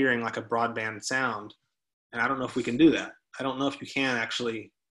while you're hearing like a broadband sound. And I don't know if we can do that. I don't know if you can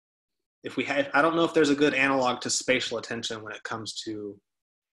actually, I don't know if there's a good analog to spatial attention when it comes to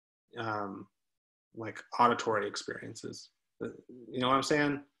like auditory experiences. You know what I'm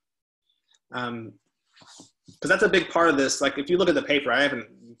saying? Because that's a big part of this. Like if you look at the paper, I haven't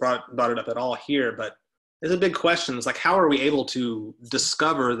brought it up at all here, but there's a big question. It's like, how are we able to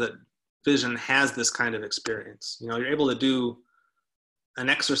discover that vision has this kind of experience? You know, you're able to do an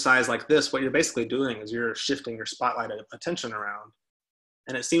exercise like this. What you're basically doing is you're shifting your spotlight attention around,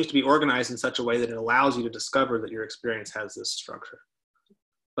 and it seems to be organized in such a way that it allows you to discover that your experience has this structure.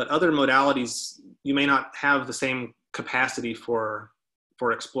 But other modalities, you may not have the same capacity for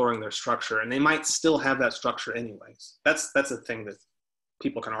exploring their structure, and they might still have that structure anyways. That's a thing that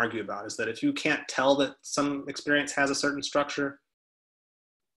people can argue about, is that if you can't tell that some experience has a certain structure,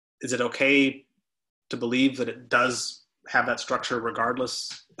 is it okay to believe that it does have that structure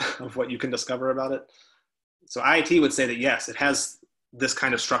regardless of what you can discover about it? So IIT would say that yes, it has this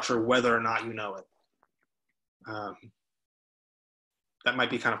kind of structure whether or not you know it. That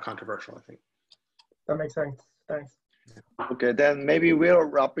might be kind of controversial, I think. That makes sense. Thanks. Okay, then maybe we'll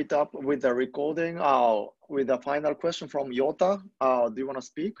wrap it up with the recording with a final question from Yota. Do you want to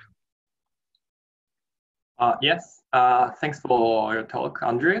speak? Yes, thanks for your talk,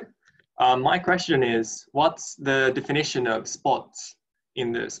 Andrew. My question is, what's the definition of spots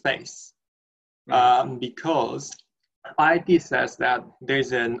in the space? Because IT says that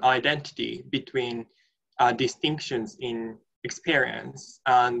there's an identity between distinctions in experience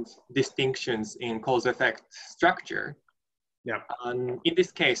and distinctions in cause-effect structure. Yeah. And in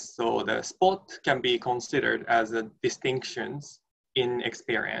this case, so the spot can be considered as a distinctions in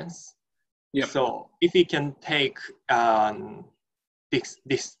experience. Yep. So if we can take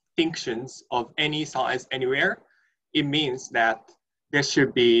distinctions of any size anywhere, it means that there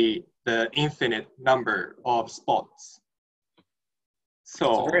should be the infinite number of spots.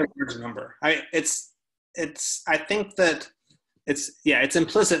 So it's a very large number. I think that it's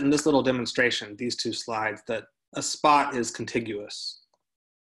implicit in this little demonstration, these two slides, that a spot is contiguous.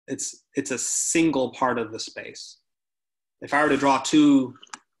 It's a single part of the space. If I were to draw two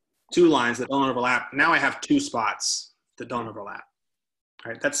lines that don't overlap, now I have two spots that don't overlap.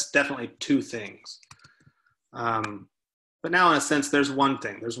 Right? That's definitely two things. But now in a sense, there's one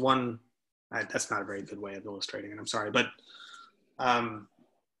thing. There's one, that's not a very good way of illustrating it, I'm sorry. But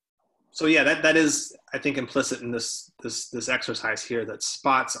so yeah, that is, I think, implicit in this exercise here, that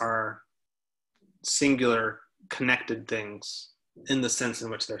spots are singular connected things in the sense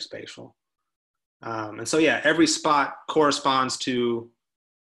in which they're spatial. And so yeah, every spot corresponds to,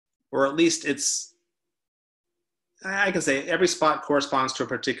 or at least I can say every spot corresponds to a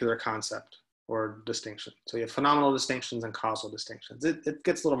particular concept or distinction. So you have phenomenal distinctions and causal distinctions. It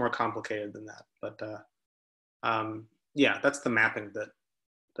gets a little more complicated than that, but yeah, that's the mapping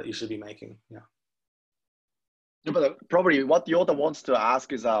that you should be making. Yeah. Yeah, but probably what Yota wants to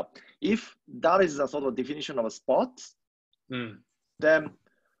ask is, if that is a sort of definition of a spot, then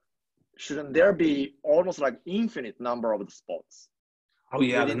shouldn't there be almost like infinite number of the spots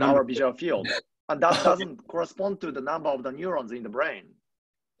within our visual field? And that doesn't correspond to the number of the neurons in the brain.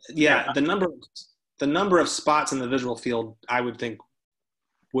 Yeah, the number of spots in the visual field, I would think,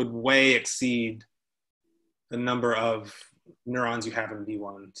 would way exceed the number of neurons you have in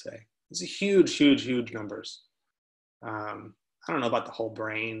V1, say. It's a huge numbers. I don't know about the whole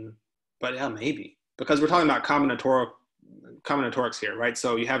brain, but yeah, maybe. Because we're talking about combinatorics here, right?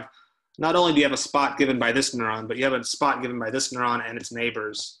 So you have, not only do you have a spot given by this neuron, but you have a spot given by this neuron and its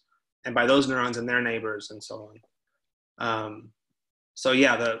neighbors, and by those neurons and their neighbors, and so on. So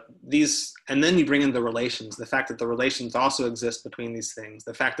yeah, and then you bring in the relations, the fact that the relations also exist between these things,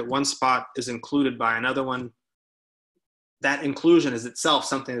 the fact that one spot is included by another one, that inclusion is itself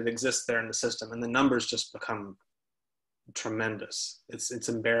something that exists there in the system, and the numbers just become tremendous. It's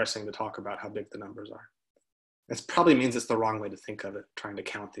embarrassing to talk about how big the numbers are. It probably means it's the wrong way to think of it, trying to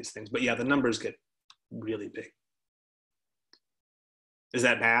count these things. But yeah, the numbers get really big. Is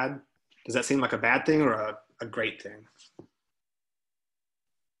that bad? Does that seem like a bad thing or a great thing?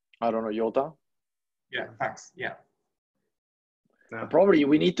 I don't know, Yota? yeah, thanks. Yeah. No. Probably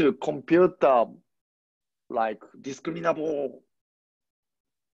we need to compute like discriminable,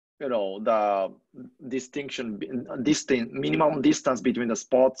 the minimum distance between the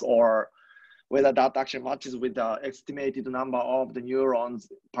spots, or whether that actually matches with the estimated number of the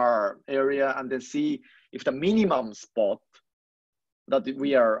neurons per area, and then see if the minimum spot that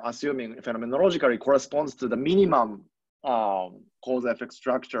we are assuming phenomenologically corresponds to the minimum cause-effect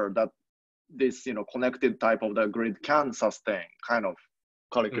structure that this connected type of the grid can sustain, kind of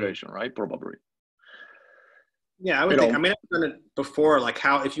calculation, right? Probably. Yeah, I would think. I mean, I've done it before. Like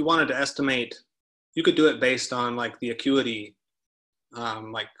how, if you wanted to estimate, you could do it based on like the acuity,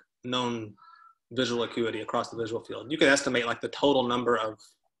 like known visual acuity across the visual field. You could estimate like the total number of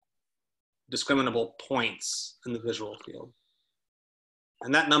discriminable points in the visual field,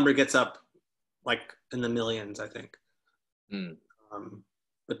 and that number gets up like in the millions, I think.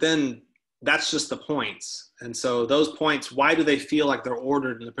 But then that's just the points, and so those points, why do they feel like they're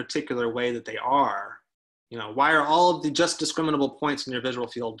ordered in the particular way that they are? Why are all of the just discriminable points in your visual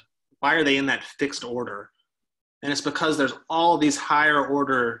field, why are they in that fixed order? And it's because there's all these higher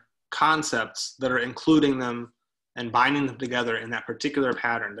order concepts that are including them and binding them together in that particular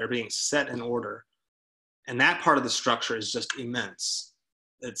pattern. They're being set in order. And that part of the structure is just immense.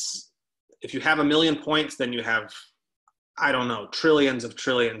 If you have 1 million points, then you have, I don't know, trillions of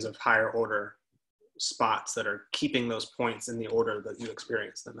higher order spots that are keeping those points in the order that you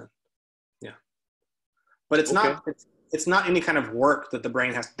experience them in. Yeah. But it's not any kind of work that the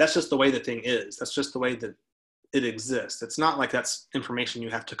brain has. That's just the way the thing is. That's just the way that it exists. It's not like that's information you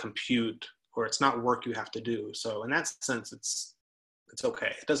have to compute, or it's not work you have to do. So in that sense, it's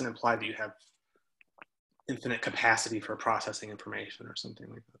okay. It doesn't imply that you have infinite capacity for processing information or something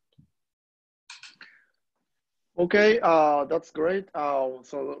like that. Okay, that's great.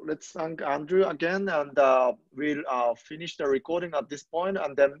 So let's thank Andrew again, and we'll finish the recording at this point,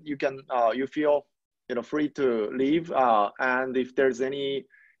 and then you can you feel free to leave. And if there's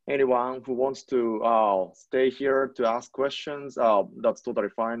anyone who wants to stay here to ask questions, that's totally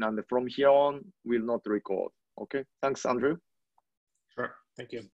fine. And from here on, we'll not record. Okay, thanks, Andrew. Sure, thank you.